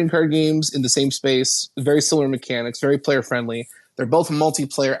 2 trading card games in the same space, very similar mechanics, very player friendly. They're both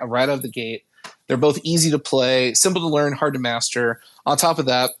multiplayer right out of the gate. They're both easy to play, simple to learn, hard to master. On top of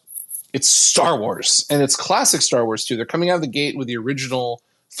that, it's Star Wars, and it's classic Star Wars too. They're coming out of the gate with the original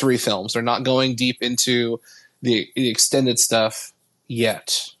 3 films. They're not going deep into the extended stuff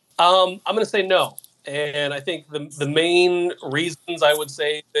yet. I'm going to say no. And I think the main reasons I would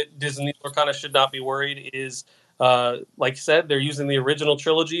say that Disney Lorcana should not be worried is, like you said, they're using the original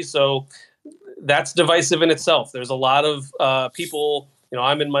trilogy, so that's divisive in itself. There's a lot of people,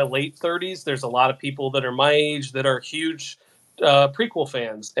 I'm in my late 30s. There's a lot of people that are my age that are huge prequel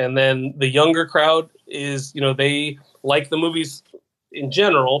fans. And then the younger crowd is, they like the movies in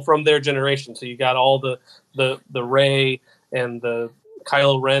general from their generation. So you got all the Rey and the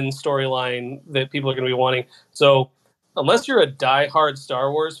Kylo Ren storyline that people are going to be wanting. So unless you're a diehard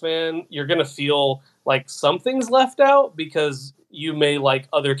Star Wars fan, you're going to feel like something's left out because you may like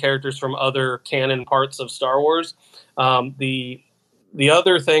other characters from other canon parts of Star Wars. The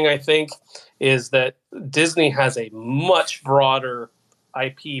other thing I think is that Disney has a much broader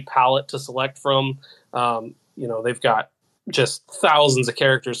IP palette to select from. They've got just thousands of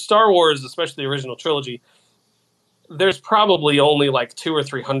characters. Star Wars, especially the original trilogy, there's probably only like 200 or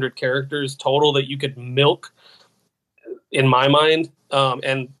 300 characters total that you could milk, in my mind.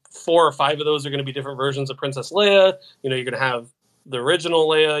 And 4 or 5 of those are going to be different versions of Princess Leia. You're going to have the original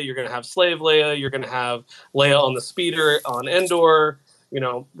Leia, you're going to have Slave Leia, you're going to have Leia on the speeder on Endor.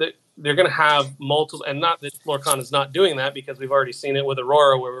 They're going to have multiple, and not that Lorcana is not doing that, because we've already seen it with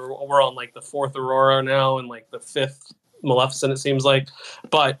Aurora, where we're on like the 4th Aurora now and like the 5th Maleficent, it seems like.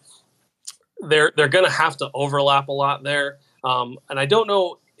 But they're going to have to overlap a lot there. And I don't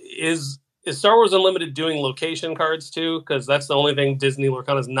know, is Star Wars Unlimited doing location cards too? Because that's the only thing Disney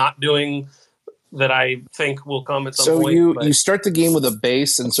Lorcana is not doing that I think will come at some point. So you start the game with a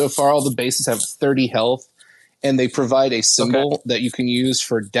base, and so far all the bases have 30 health, and they provide a symbol that you can use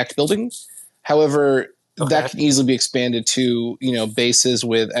for deck building. However, that can easily be expanded to, bases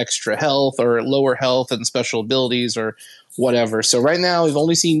with extra health or lower health and special abilities or whatever. So right now we've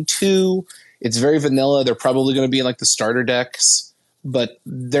only seen 2. It's very vanilla. They're probably going to be in like the starter decks, but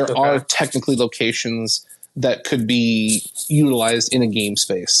there are technically locations that could be utilized in a game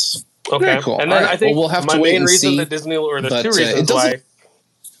space. Okay, very cool. And then I think we'll have my to wait main and reason see, that Disney, or there's 2 reasons why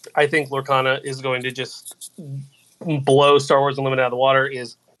I think Lorcana is going to just blow Star Wars Unlimited out of the water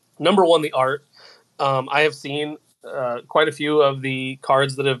is, number one, the art. I have seen quite a few of the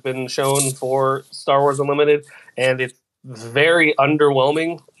cards that have been shown for Star Wars Unlimited, and it's very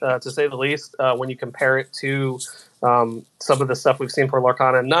underwhelming, to say the least, when you compare it to some of the stuff we've seen for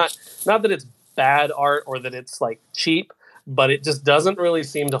Lorcana. Not that it's bad art or that it's like cheap, but it just doesn't really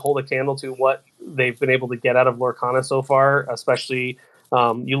seem to hold a candle to what they've been able to get out of Lorcana so far, especially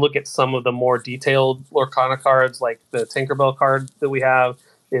you look at some of the more detailed Lorcana cards, like the Tinkerbell card that we have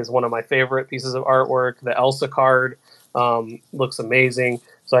is one of my favorite pieces of artwork. The Elsa card looks amazing.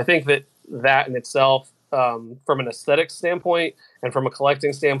 So I think that in itself, from an aesthetic standpoint and from a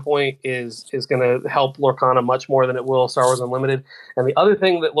collecting standpoint, is going to help Lorcana much more than it will Star Wars Unlimited. And the other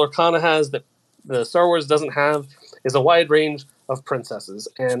thing that Lorcana has that the Star Wars doesn't have is a wide range of princesses.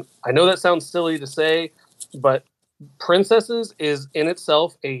 And I know that sounds silly to say, but princesses is in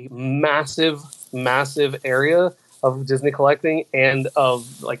itself a massive, massive area of Disney collecting and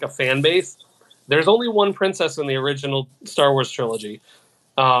of like a fan base. There's only one princess in the original Star Wars trilogy.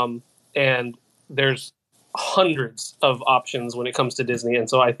 And there's hundreds of options when it comes to Disney. And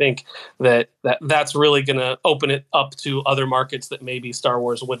so I think that's really going to open it up to other markets that maybe Star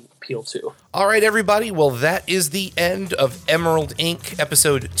Wars wouldn't appeal to. All right, everybody. Well, that is the end of Emerald Inc.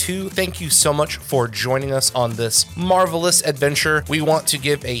 Episode 2. Thank you so much for joining us on this marvelous adventure. We want to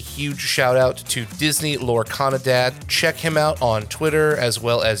give a huge shout out to DisneyLorcanaDad. Check him out on Twitter as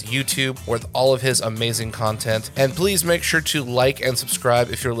well as YouTube with all of his amazing content. And please make sure to like and subscribe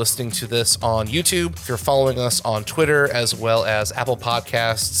if you're listening to this on YouTube. If you're following us on Twitter as well as Apple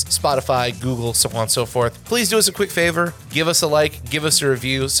Podcasts, Spotify, Google, so on and so forth. Please do us a quick favor. Give us a like, give us a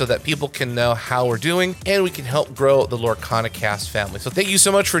review so that people can know how we're doing and we can help grow the Lorcana Cast family. So thank you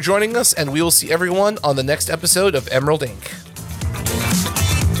so much for joining us, and we will see everyone on the next episode of Emerald Inc.